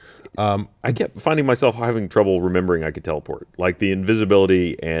 utility. I kept finding myself having trouble remembering I could teleport. Like the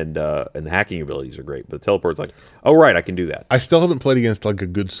invisibility and the hacking abilities are great, but the teleport's like, oh right, I can do that. I still haven't played against like a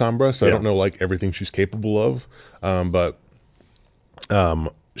good Sombra, so I Yeah. don't know like everything she's capable of. But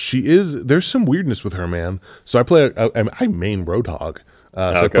she is. There's some weirdness with her, man. So I play. I main Roadhog. So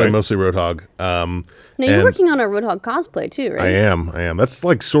I play Okay. mostly Roadhog. Now you're and working on a Roadhog cosplay too, right? I am. That's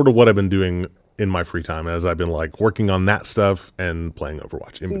like sort of what I've been doing in my free time as I've been like working on that stuff and playing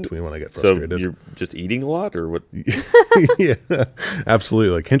Overwatch in between when I get So frustrated. you're just eating a lot, or what? Yeah,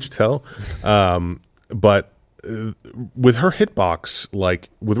 absolutely. Like, can't you tell? But with her hitbox, like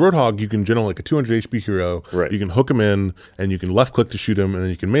with Roadhog, you can generate like a 200 HP hero. Right. You can hook him in, and you can left click to shoot him, and then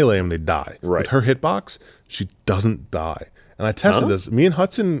you can melee him. They die. Right. With her hitbox, she doesn't die. And I tested this. Me and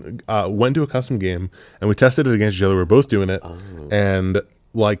Hudson went to a custom game, and we tested it against each other. We were both doing it, and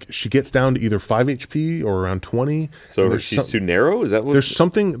like she gets down to either 5 HP or around 20. So she's too narrow? Is that what? There's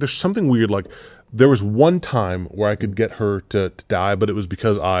something weird. Like there was one time where I could get her to die, but it was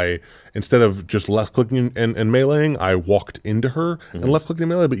because I, instead of just left clicking and meleeing, I walked into her and left clicking and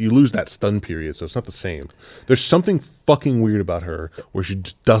melee, but you lose that stun period, so it's not the same. There's something fucking weird about her where she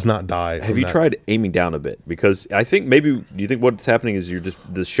just does not die. Have you tried aiming down a bit? Because I think maybe, do you think what's happening is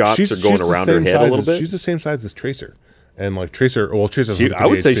the shots are going around her head a little bit? She's the same size as Tracer. And like Tracer's I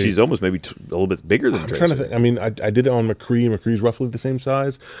would say she's almost maybe a little bit bigger than I'm Tracer. trying to think. I mean, I did it on McCree, and McCree's roughly the same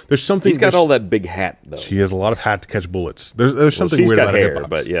size. There's something. He's got all that big hat, though. He has a lot of hat to catch bullets. There's something she's weird got about hair, her hitbox.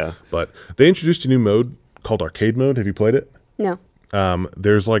 but yeah. But they introduced a new mode called Arcade Mode. Have you played it? No.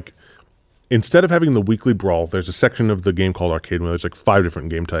 There's like, instead of having the weekly brawl, there's a section of the game called Arcade Mode. There's like 5 different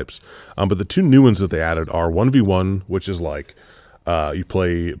game types. But the 2 new ones that they added are 1v1, which is like you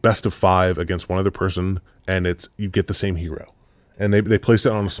play best of 5 against one other person, and you get the same hero. And they place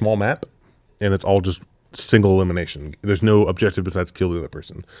it on a small map, and it's all just single elimination. There's no objective besides kill the other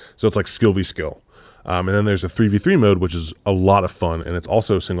person. So it's like skill v skill. And then there's a 3v3 mode, which is a lot of fun, and it's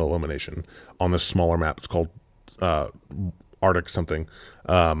also single elimination on this smaller map. It's called Arctic something.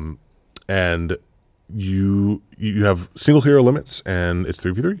 And you have single hero limits, and it's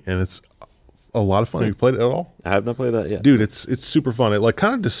 3v3, and it's a lot of fun. Have you played it at all? I have not played that yet. Dude, it's super fun. It like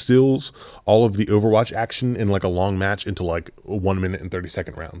kind of distills all of the Overwatch action in like a long match into like 1 minute and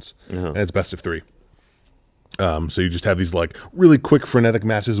 30-second rounds. And it's best of 3. So you just have these like really quick frenetic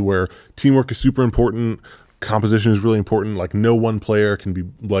matches where teamwork is super important, composition is really important. Like no one player can be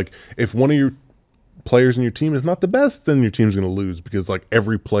like, if one of your players in your team is not the best, then your team's going to lose, because like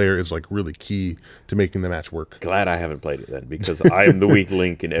every player is like really key to making the match work. Glad I haven't played it then, because I am the weak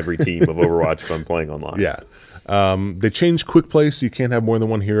link in every team of Overwatch if I'm playing online. Yeah. They changed quick play, so you can't have more than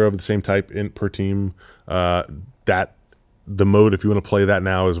one hero of the same type per team. That the mode, if you want to play that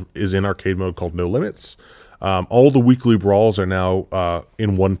now, is in Arcade Mode called No Limits. All the weekly brawls are now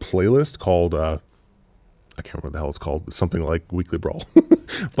in one playlist called I can't remember what the hell it's called. It's something like Weekly Brawl.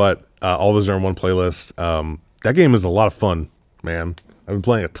 But all those are in one playlist. That game is a lot of fun, man. I've been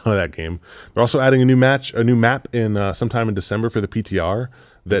playing a ton of that game. They're also adding a new map in sometime in December for the PTR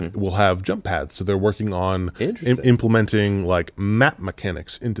that will have jump pads. So they're working on implementing like map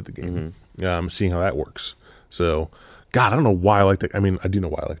mechanics into the game, seeing how that works. So, God, I don't know why I like that. I mean, I do know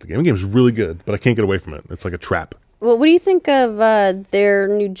why I like the game. The game is really good, but I can't get away from it. It's like a trap. Well, what do you think of their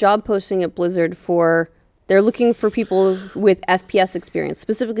new job posting at Blizzard they're looking for people with FPS experience,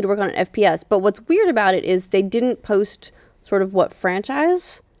 specifically to work on an FPS. But what's weird about it is they didn't post sort of what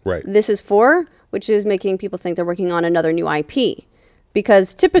franchise this is for, which is making people think they're working on another new IP.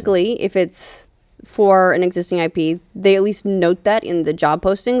 Because typically, if it's for an existing IP, they at least note that in the job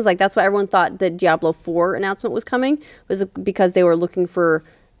postings. Like, that's why everyone thought the Diablo 4 announcement was coming, was because they were looking for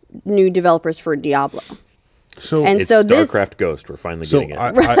new developers for Diablo. So and it's so StarCraft Ghost. We're finally getting it.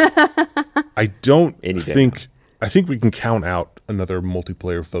 I don't think. I think we can count out another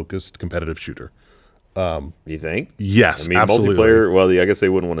multiplayer-focused competitive shooter. You think? Yes, I mean, absolutely. multiplayer. Well, I guess they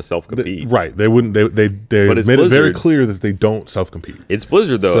wouldn't want to self-compete. Right? They wouldn't. They But it's made it very Blizzard. clear that they don't self-compete. It's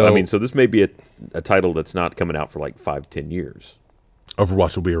Blizzard, though. So- I mean, so this may be a title that's not coming out for like 5-10 years.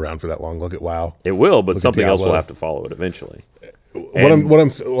 Overwatch will be around for that long. Look at WoW. It will, but Look at something else will Diablo. have to follow it eventually. What I'm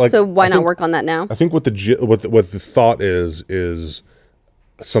like. So why I not think- work on that now? I think what the thought is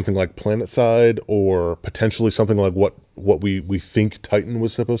something like PlanetSide, or potentially something like what we think Titan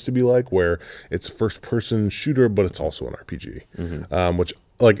was supposed to be like, where it's a first person shooter, but it's also an RPG. Which,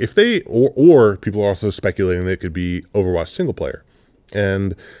 like, if they or people are also speculating that it could be Overwatch single player,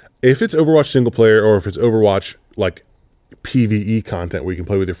 and if it's Overwatch single player, or if it's Overwatch like PvE content where you can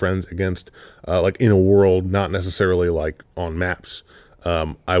play with your friends against like in a world, not necessarily like on maps,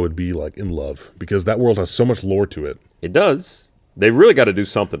 I would be like in love, because that world has so much lore to it. It does. They really got to do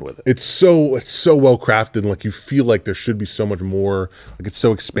something with it. It's so well crafted, and like you feel like there should be so much more. Like it's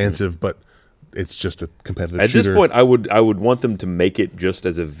so expansive, but it's just a competitive At shooter. this point, I would want them to make it just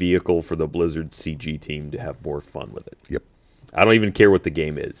as a vehicle for the Blizzard CG team to have more fun with it. Yep. I don't even care what the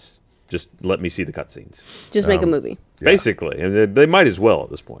game is. Just let me see the cutscenes. Just make a movie. Basically, and they might as well at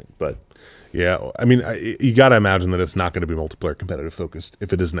this point. But Yeah, I mean, you got to imagine that it's not going to be multiplayer competitive focused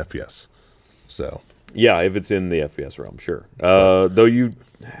if it is an FPS. So Yeah, if it's in the FPS realm, sure. Though you,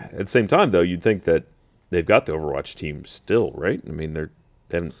 at the same time, though, you'd think that they've got the Overwatch team still, right? I mean, they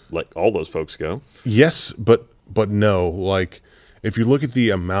haven't let all those folks go. yes, but no. Like if you look at the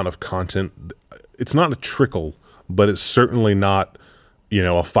amount of content, it's not a trickle, but it's certainly not, you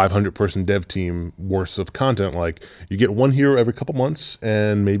know, a 500-person dev team worth of content. Like you get one hero every couple months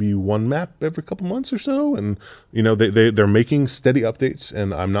and maybe one map every couple months or so. And, you know, they're making steady updates.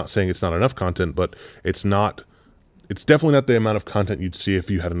 And I'm not saying it's not enough content, but it's definitely not the amount of content you'd see if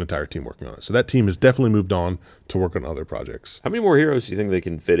you had an entire team working on it. So that team has definitely moved on to work on other projects. How many more heroes do you think they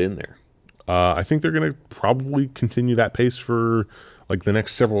can fit in there? I think they're going to probably continue that pace for like the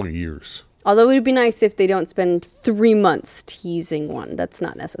next several years. Although it would be nice if they don't spend 3 months teasing one. That's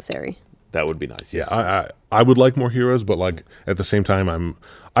not necessary. That would be nice. Yeah, Yes. I would like more heroes, but like at the same time,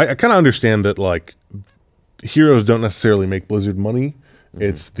 I kind of understand that like heroes don't necessarily make Blizzard money. Mm-hmm.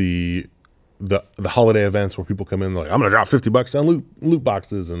 It's the holiday events where people come in like, I'm gonna drop $50 on loot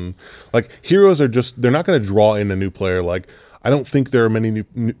boxes, and like heroes are just, they're not gonna draw in a new player. Like I don't think there are many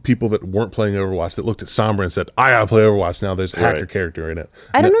new people that weren't playing Overwatch that looked at Sombra and said, I gotta play Overwatch now. There's a hacker character in it.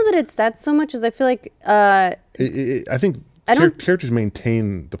 I don't know that it's that so much as I feel like I think characters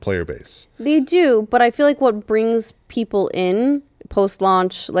maintain the player base. they do, but I feel like what brings people in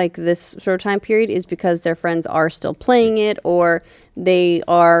post-launch, like this sort of time period, is because their friends are still playing it, or they've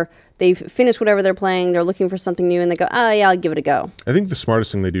finished whatever they're playing, they're looking for something new, and they go, oh yeah, I'll give it a go. I think the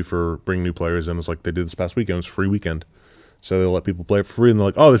smartest thing they do for bringing new players in is like they did this past weekend. It was free weekend. So they'll let people play it for free, and they're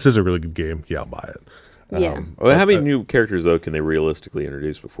like, oh, this is a really good game. Yeah, I'll buy it. Yeah. Well, how many new characters though can they realistically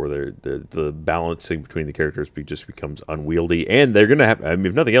introduce before the balancing between the characters just becomes unwieldy? And they're gonna have, I mean,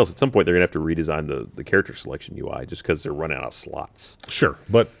 if nothing else, at some point they're gonna have to redesign the character selection UI just because they're running out of slots. Sure,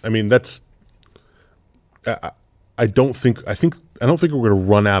 but I mean that's. I don't think we're going to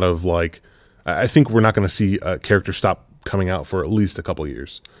run out of like. I think we're not going to see a character stop coming out for at least a couple of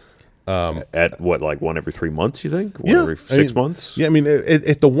years. At what, like one every 3 months? You think? One Yeah, every 6 months? Yeah, I mean,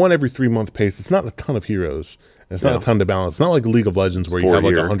 at the one every 3 month pace, it's not a ton of heroes. And it's not a ton to balance. It's not like League of Legends where you have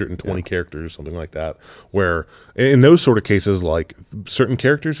like 120 characters, something like that. Where in those sort of cases, like certain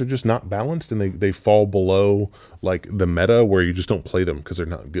characters are just not balanced and they fall below like the meta where you just don't play them because they're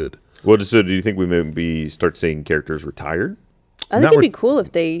not good. Well, so do you think we maybe start seeing characters retired? I think it'd be cool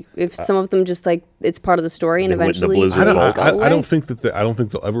if some of them just like it's part of the story and They went in the eventually Blizzard vault. I don't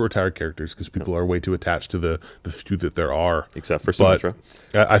think they'll ever retire characters because people are way too attached to the few that there are. Except for But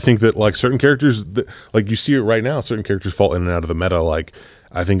Symmetra. I think that like certain characters, like you see it right now, certain characters fall in and out of the meta. Like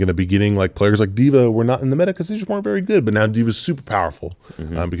I think in the beginning, like players like D.Va were not in the meta because they just weren't very good. But now D.Va's super powerful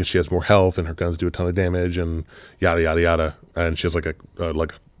because she has more health and her guns do a ton of damage and yada yada yada. And she has like a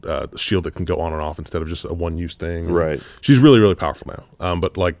shield that can go on and off instead of just a one-use thing. Right. She's really, really powerful now.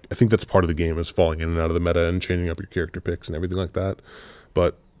 But like, I think that's part of the game is falling in and out of the meta and changing up your character picks and everything like that.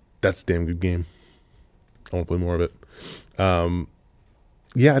 But that's a damn good game. I want to play more of it.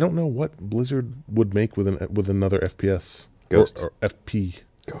 Yeah, I don't know what Blizzard would make with another FPS Ghost. or FP.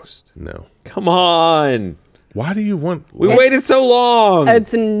 Ghost. No. Come on. Why do you want? We waited so long.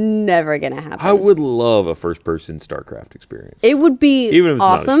 It's never gonna happen. I would love a first-person StarCraft experience. It would be Even if it's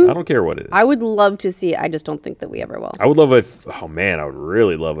awesome. not, I don't care what it is. I would love to see it. I just don't think that we ever will. I would love I would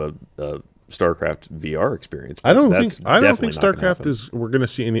really love a StarCraft VR experience. I don't but think that's definitely not gonna StarCraft happen. we're going to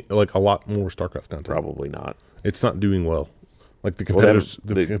see a lot more StarCraft content. Probably not. It's not doing well. Like the Well,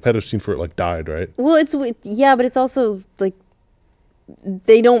 competitive scene for it like died, right? Well, but it's also like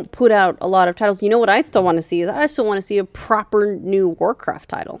they don't put out a lot of titles. You know what I still want to see is I still want to see a proper new Warcraft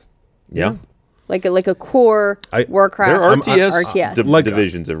title, Yeah. like a core Warcraft. Their RTS.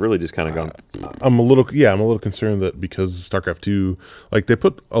 divisions have really just kind of gone. I'm a little concerned that because StarCraft 2, like they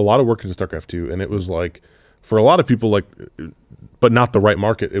put a lot of work into StarCraft 2 and it was like for a lot of people like but not the right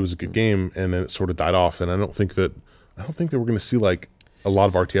market, it was a good game and then it sort of died off and I don't think that we're going to see like a lot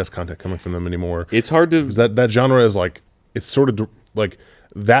of RTS content coming from them anymore. It's hard to. That genre is like it's sort of like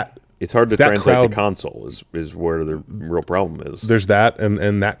that. It's hard to that translate crowd, the console. Is where the real problem is. There's that,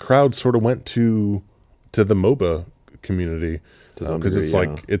 and that crowd sort of went to the MOBA community because it's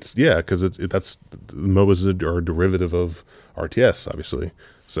like because that's MOBAs are a derivative of RTS, obviously.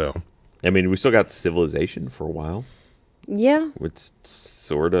 So I mean, we still got Civilization for a while. Yeah. It's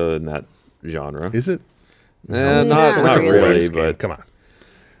sort of in that genre. Is it? Not really. really, but come on.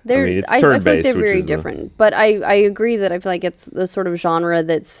 I it's feel like turn-based, they're which very is different. But I agree that I feel like it's the sort of genre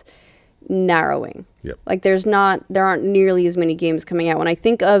that's narrowing. Yep. Like there aren't nearly as many games coming out. When I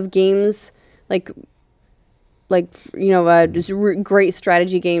think of games like just great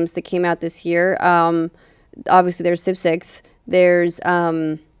strategy games that came out this year, obviously there's Civ 6. There's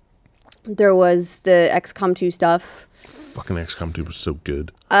There was the XCOM 2 stuff, Fucking XCOM 2 was so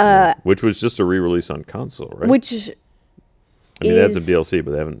good. Which was just a re-release on console, right? which I mean, that's a is- DLC,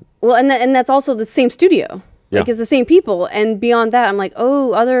 but they haven't. well, and that's also the same studio. Like, Yeah. it's the same people. And beyond that, I'm like,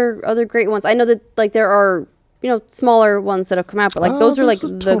 oh, other great ones. I know that, like, there are, smaller ones that have come out, but, like, those are, like,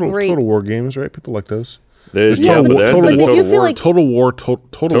 those the are great... Total War games, right? People like those. There's Yeah, Total but- War, then Total but they War, do feel like- Total War,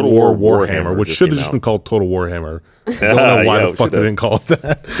 Total War War Warhammer Warhammer, which just should have came just out. been called Total Warhammer. I don't know why Yeah, the it fuck they should've. didn't call it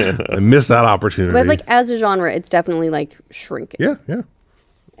that. I missed that opportunity. But I feel like as a genre, it's definitely, like, shrinking. yeah.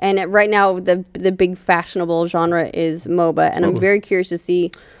 And right now, the big fashionable genre is MOBA, and I'm very curious to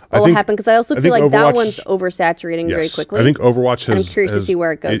see what will think- happen, because I also I feel think like that Overwatch- one's oversaturating very Yes. quickly. I think Overwatch And has. I'm curious to has- see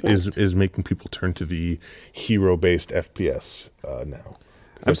where it goes is, next. is making people turn to the hero-based FPS now.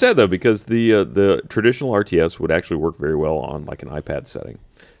 I'm sad though because the traditional RTS would actually work very well on like an iPad setting.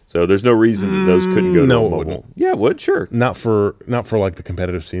 So there's no reason that those couldn't go no, to a it mobile. wouldn't. Yeah, it would sure. Not for like the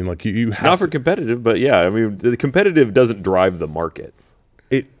competitive scene. Like you have Not for competitive, but yeah, I mean the competitive doesn't drive the market.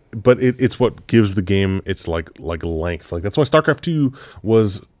 it's what gives the game its like length. Like that's why StarCraft 2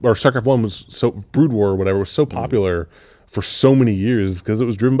 or StarCraft 1 was so Brood War or whatever was so popular for so many years because it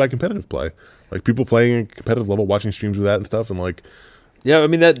was driven by competitive play. Like people playing at competitive level, watching streams of that and stuff, and like Yeah, I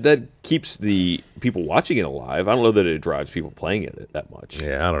mean that keeps the people watching it alive. I don't know that it drives people playing it that much.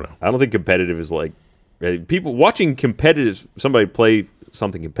 yeah, I don't know. I don't think competitive is like people watching competitive. Somebody play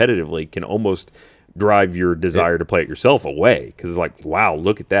something competitively can almost drive your desire to play it yourself away because it's like, wow,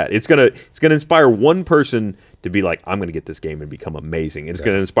 look at that. It's gonna inspire one person to be like, I'm gonna get this game and become amazing. It's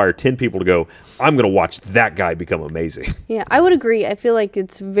gonna inspire 10 people to go, I'm gonna watch that guy become amazing. Yeah, I would agree. I feel like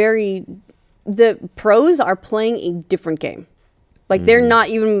the pros are playing a different game. Like, they're not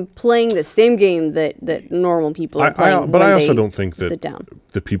even playing the same game that normal people are playing. But I when also they don't think that sit down.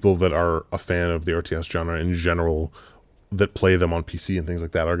 the people that are a fan of the RTS genre in general that play them on PC and things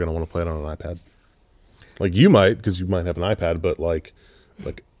like that are going to want to play it on an iPad. Like you might, because you might have an iPad, but like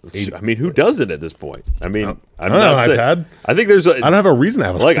I mean, who doesn't at this point? I mean, I'm I don't not have an saying- iPad. I think there's a I don't have a reason to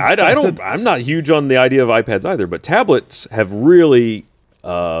have an like iPad. I'm not huge on the idea of iPads either, but tablets have really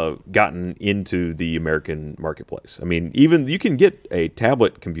gotten into the American marketplace. I mean, even you can get a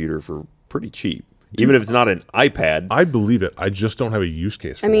tablet computer for pretty cheap, even if it's not an iPad. I believe it. I just don't have a use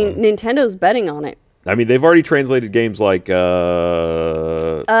case for I mean, one. Nintendo's betting on it. I mean, they've already translated games like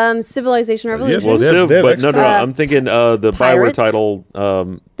Civilization Revolution. well, they have- Civ, they have but no, extra- I'm thinking the BioWare Pirates? title.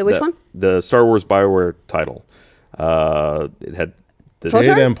 The which one? The Star Wars BioWare title. It had the KOTOR?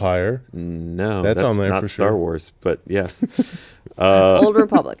 Jade Empire. no, That's on there not for Star sure. Wars, but yes, Old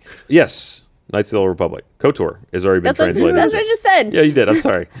Republic. yes, Knights of the Old Republic. KOTOR has already been That's what, I translated. just, that's what I just said. Yeah, you did. I'm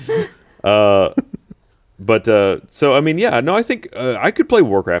sorry. But so I mean, yeah, no, I think I could play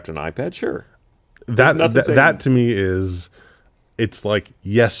Warcraft on iPad, sure. nothing saying- That to me is, it's like,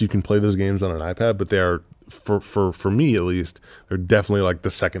 yes, you can play those games on an iPad, but they are for me at least, they're definitely like the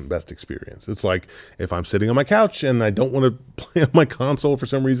second best experience. It's like if I'm sitting on my couch and I don't want to play on my console for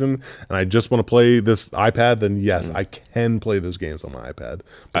some reason and I just want to play this iPad, then yes, I can play those games on my iPad.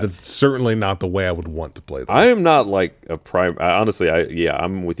 But it's certainly not the way I would want to play them. I am not like a prime. Honestly,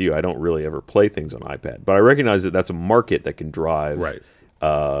 I'm with you. I don't really ever play things on iPad, but I recognize that that's a market that can drive Right.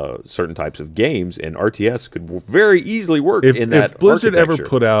 Certain types of games, and RTS could very easily work in that. If Blizzard ever architecture.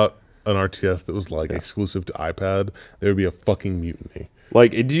 put out an RTS that was like exclusive to iPad, there would be a fucking mutiny.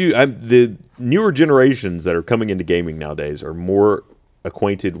 Like, the newer generations that are coming into gaming nowadays are more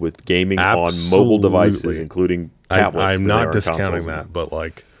acquainted with gaming on mobile devices, Absolutely. including tablets. I'm than they are not discounting consoles. that, but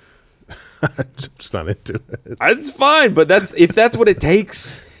like, I'm just not into it. It's fine, but if that's what it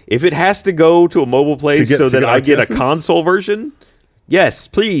takes. If it has to go to a mobile place To so that get I get a RTSs? console version, yes,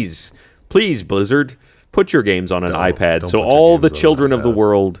 please, Blizzard, put your games on an iPad don't so put your all the games on an children of the iPad.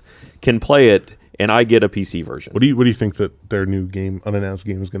 world can play it, and I get a PC version. What do you think that their new game, unannounced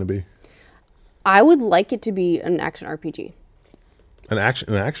game, is going to be? I would like it to be an action RPG. An action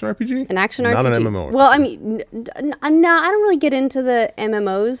RPG? An action Not RPG. an MMO. Well, I mean, no, I don't really get into the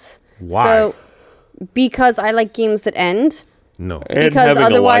MMOs. Why? So, because I like games that end. No. And Because having a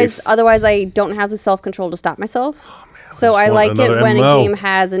otherwise, life. otherwise I don't have the self control to stop myself. so I I just like want it another when MMO. a game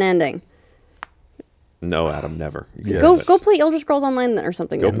has an ending. No, Adam, never. You Yes. can't. Go play Elder Scrolls Online then or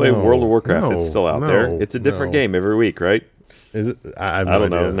something. Go then. play No, World of Warcraft. no, It's still out there. no, It's a different no. game every week, right? Is it? I have I no don't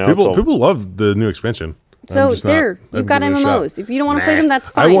know. idea. Now it's all- People love the new expansion. So I'm just there, not- you've got I'm giving it a shot. MMOs. If you don't want to play them, that's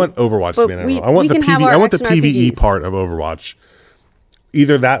fine. I want Overwatch to But be an we- MMO. I want we the can have PvE. our I want the action PvE RPGs. part of Overwatch.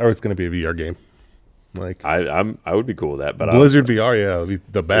 Either that or it's going to be a VR game. Like I would be cool with that, but Blizzard VR, yeah, it'd be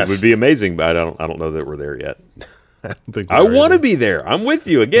the it best. would be amazing. But I don't know that we're there yet. I don't think I we are want to either. be there. I'm with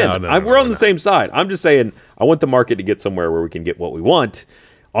you again. No, no, we're no, on the same side. I'm just saying I want the market to get somewhere where we can get what we want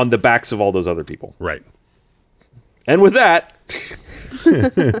on the backs of all those other people. Right. And with that,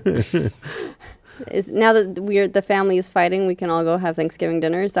 Now that the family is fighting, we can all go have Thanksgiving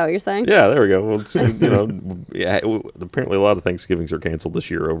dinner. Is that what you're saying? yeah, there we go. Well, it's, apparently a lot of Thanksgivings are canceled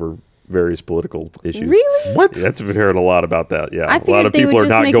this year over various political issues. Really? What? Yeah, I've heard a lot about that. Yeah, I a lot figured of they people would are just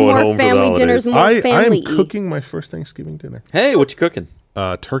not make going more home for the family holidays. dinners, more I am family. cooking my first Thanksgiving dinner. Hey, what you cooking?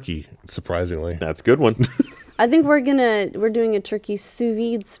 Turkey, surprisingly. That's a good one. I think we're doing a turkey sous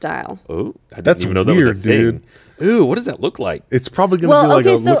vide style. Oh, I didn't That's even know that weird, was a thing. dude. Ooh, what does that look like? It's probably going to Well, be like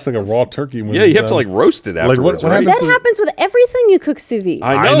okay, looks like a raw turkey. When Yeah, it's you have to done. like roast it Like, what afterwards, right? happens That happens with everything you cook sous vide.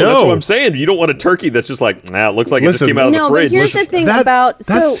 I I know. That's know. what I'm saying. You don't want a turkey that's just like, it looks like it Listen, just came out of No, the fridge. but here's the thing that- about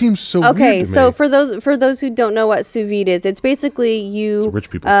that seems so okay. weird to So me. for those who don't know what sous vide is, it's basically you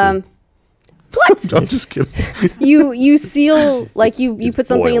rich people food. what I'm just kidding. you seal like you put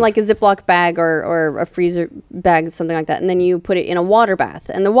something in boiled. like a Ziploc bag or a freezer bag, something like that, and then you put it in a water bath.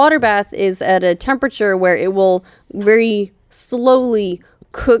 And the water bath is at a temperature where it will very slowly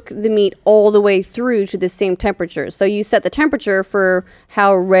cook the meat all the way through to the same temperature. So you set the temperature for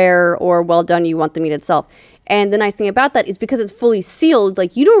how rare or well done you want the meat itself. And the nice thing about that is because it's fully sealed,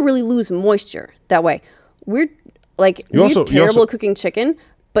 like you don't really lose moisture that way. We're also- terrible at cooking chicken,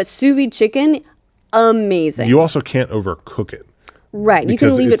 but sous vide chicken, amazing. You also can't overcook it. Right. You can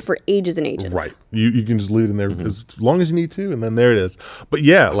because leave it it's- for ages and ages. Right. You can just leave it in there as long as you need to, and then there it is. But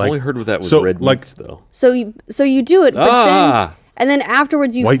yeah, I've like only heard of that with so, red like, meats, though. So you do it, but Ah. then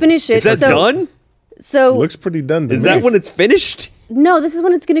afterwards you White- finish it. Is that so, done? So looks pretty done. To Is me. that when it's finished? no, this is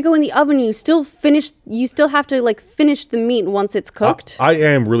when it's going to go in the oven. You still have to like finish the meat once it's cooked. I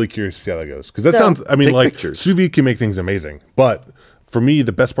am really curious to see how that goes because that So- sounds. I mean, Take like pictures. sous vide can make things amazing, but for me,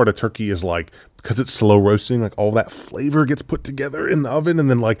 the best part of turkey is like because it's slow roasting, like all that flavor gets put together in the oven, and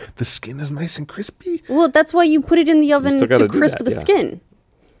then like the skin is nice and crispy. Well, that's why you put it in the oven still gotta to do crisp that, the yeah. skin.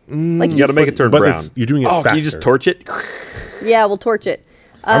 Like You got to make it turn But brown. it's- you're doing it Oh, can you just faster. torch it? Yeah, we'll torch it.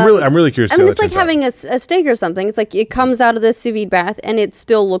 I'm really curious. I to see mean, how it's that like turns out. having a steak or something. It's like it comes out of the sous vide bath and it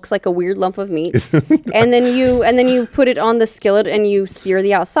still looks like a weird lump of meat. and then you put it on the skillet and you sear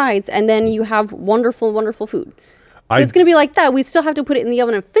the outsides, and then you have wonderful, wonderful food. So it's going to be like that. We still have to put it in the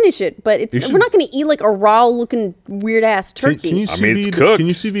oven and finish it, but it's should- we're not going to eat like a raw looking weird ass Can, turkey. can you I sous mean, it's vide? cooked. Can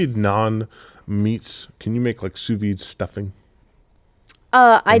you sous vide non meats? Can you make like sous vide stuffing?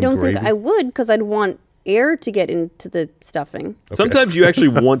 I don't think gravy? I would because I'd want air to get into the stuffing. Sometimes you actually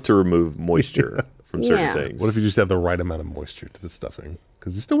want to remove moisture from certain Yeah. things. What if you just have the right amount of moisture to the stuffing?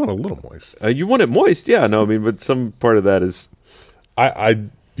 Because you still want a little moist. You want it moist, yeah. No, I mean, but some part of that is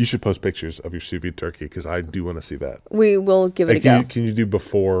You should post pictures of your sous vide turkey because I do want to see that. We will give it And a go. can you do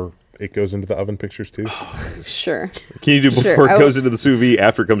before it goes into the oven pictures too? Sure. Can you do Sure, before I it will- goes into the sous vide,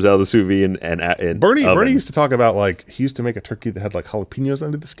 after it comes out of the sous vide, and Bernie oven? used to talk about like he used to make a turkey that had like jalapenos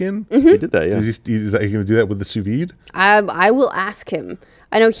under the skin. He did that, yeah. Is he going to do that with the sous vide? I will ask him.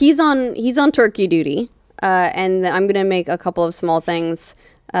 I know he's on turkey duty, and I'm gonna make a couple of small things.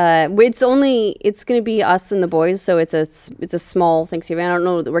 It's gonna be us and the boys, so it's a small Thanksgiving. I don't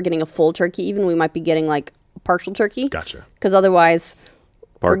know that we're getting a full turkey. Even we might be getting like partial turkey. Gotcha. Because otherwise,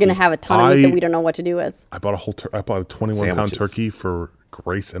 we're gonna have a ton of meat that we don't know what to do with. I bought I bought a 21-pound Sandwiches. turkey for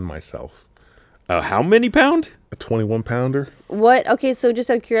Grace and myself. How many pound? A 21-pounder. What? Okay, so just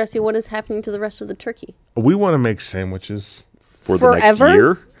out of curiosity, what is happening to the rest of the turkey? We want to make sandwiches. For the next Forever?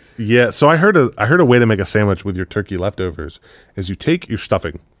 year? Yeah, so I heard a way to make a sandwich with your turkey leftovers is you take your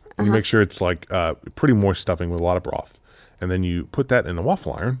stuffing and you make sure it's like pretty moist stuffing with a lot of broth, and then you put that in a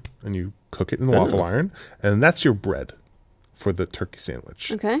waffle iron and you cook it in the waffle iron, and that's your bread for the turkey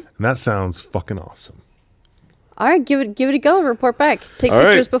sandwich. Okay. And that sounds fucking awesome. All right, give it a go. Report back. Take All right.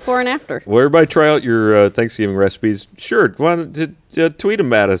 pictures before and after. Well, everybody try out your Thanksgiving recipes. Sure, why don't tweet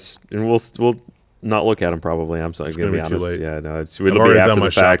them at us, and we'll not look at them probably. I'm sorry, gonna gonna be be too honest. late. Yeah, no, it'll already be done after my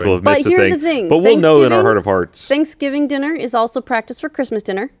the fact. shopping. We'll have But missed here's the the thing, But we'll know in our Thanksgiving- heart of hearts. Thanksgiving dinner is also practice for Christmas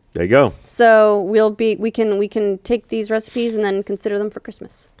dinner. There you go. So we can take these recipes and then consider them for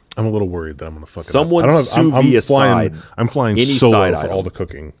Christmas. I'm a little worried that I'm going to fuck Someone it up. sous vide flying. aside, I'm flying any solo side for item. all the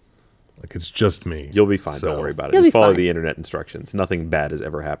cooking. Like it's just me. You'll be fine. So, Don't worry about it. You'll Just be follow fine. the internet instructions. Nothing bad has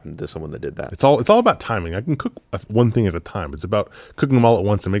ever happened to someone that did that. It's all about timing. I can cook one thing at a time. It's about cooking them all at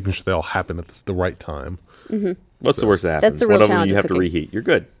once and making sure they all happen at the right time. What's the worst that happens? the real One of them challenge you of have to cooking. reheat. You're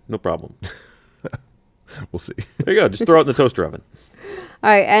good. No problem. We'll see. There you go. Just throw it in the toaster oven. All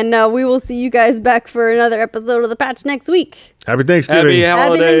right, and we will see you guys back for another episode of The Patch next week. Happy Thanksgiving. Happy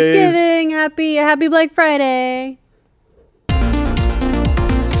holidays. Happy Thanksgiving. Happy Black Friday.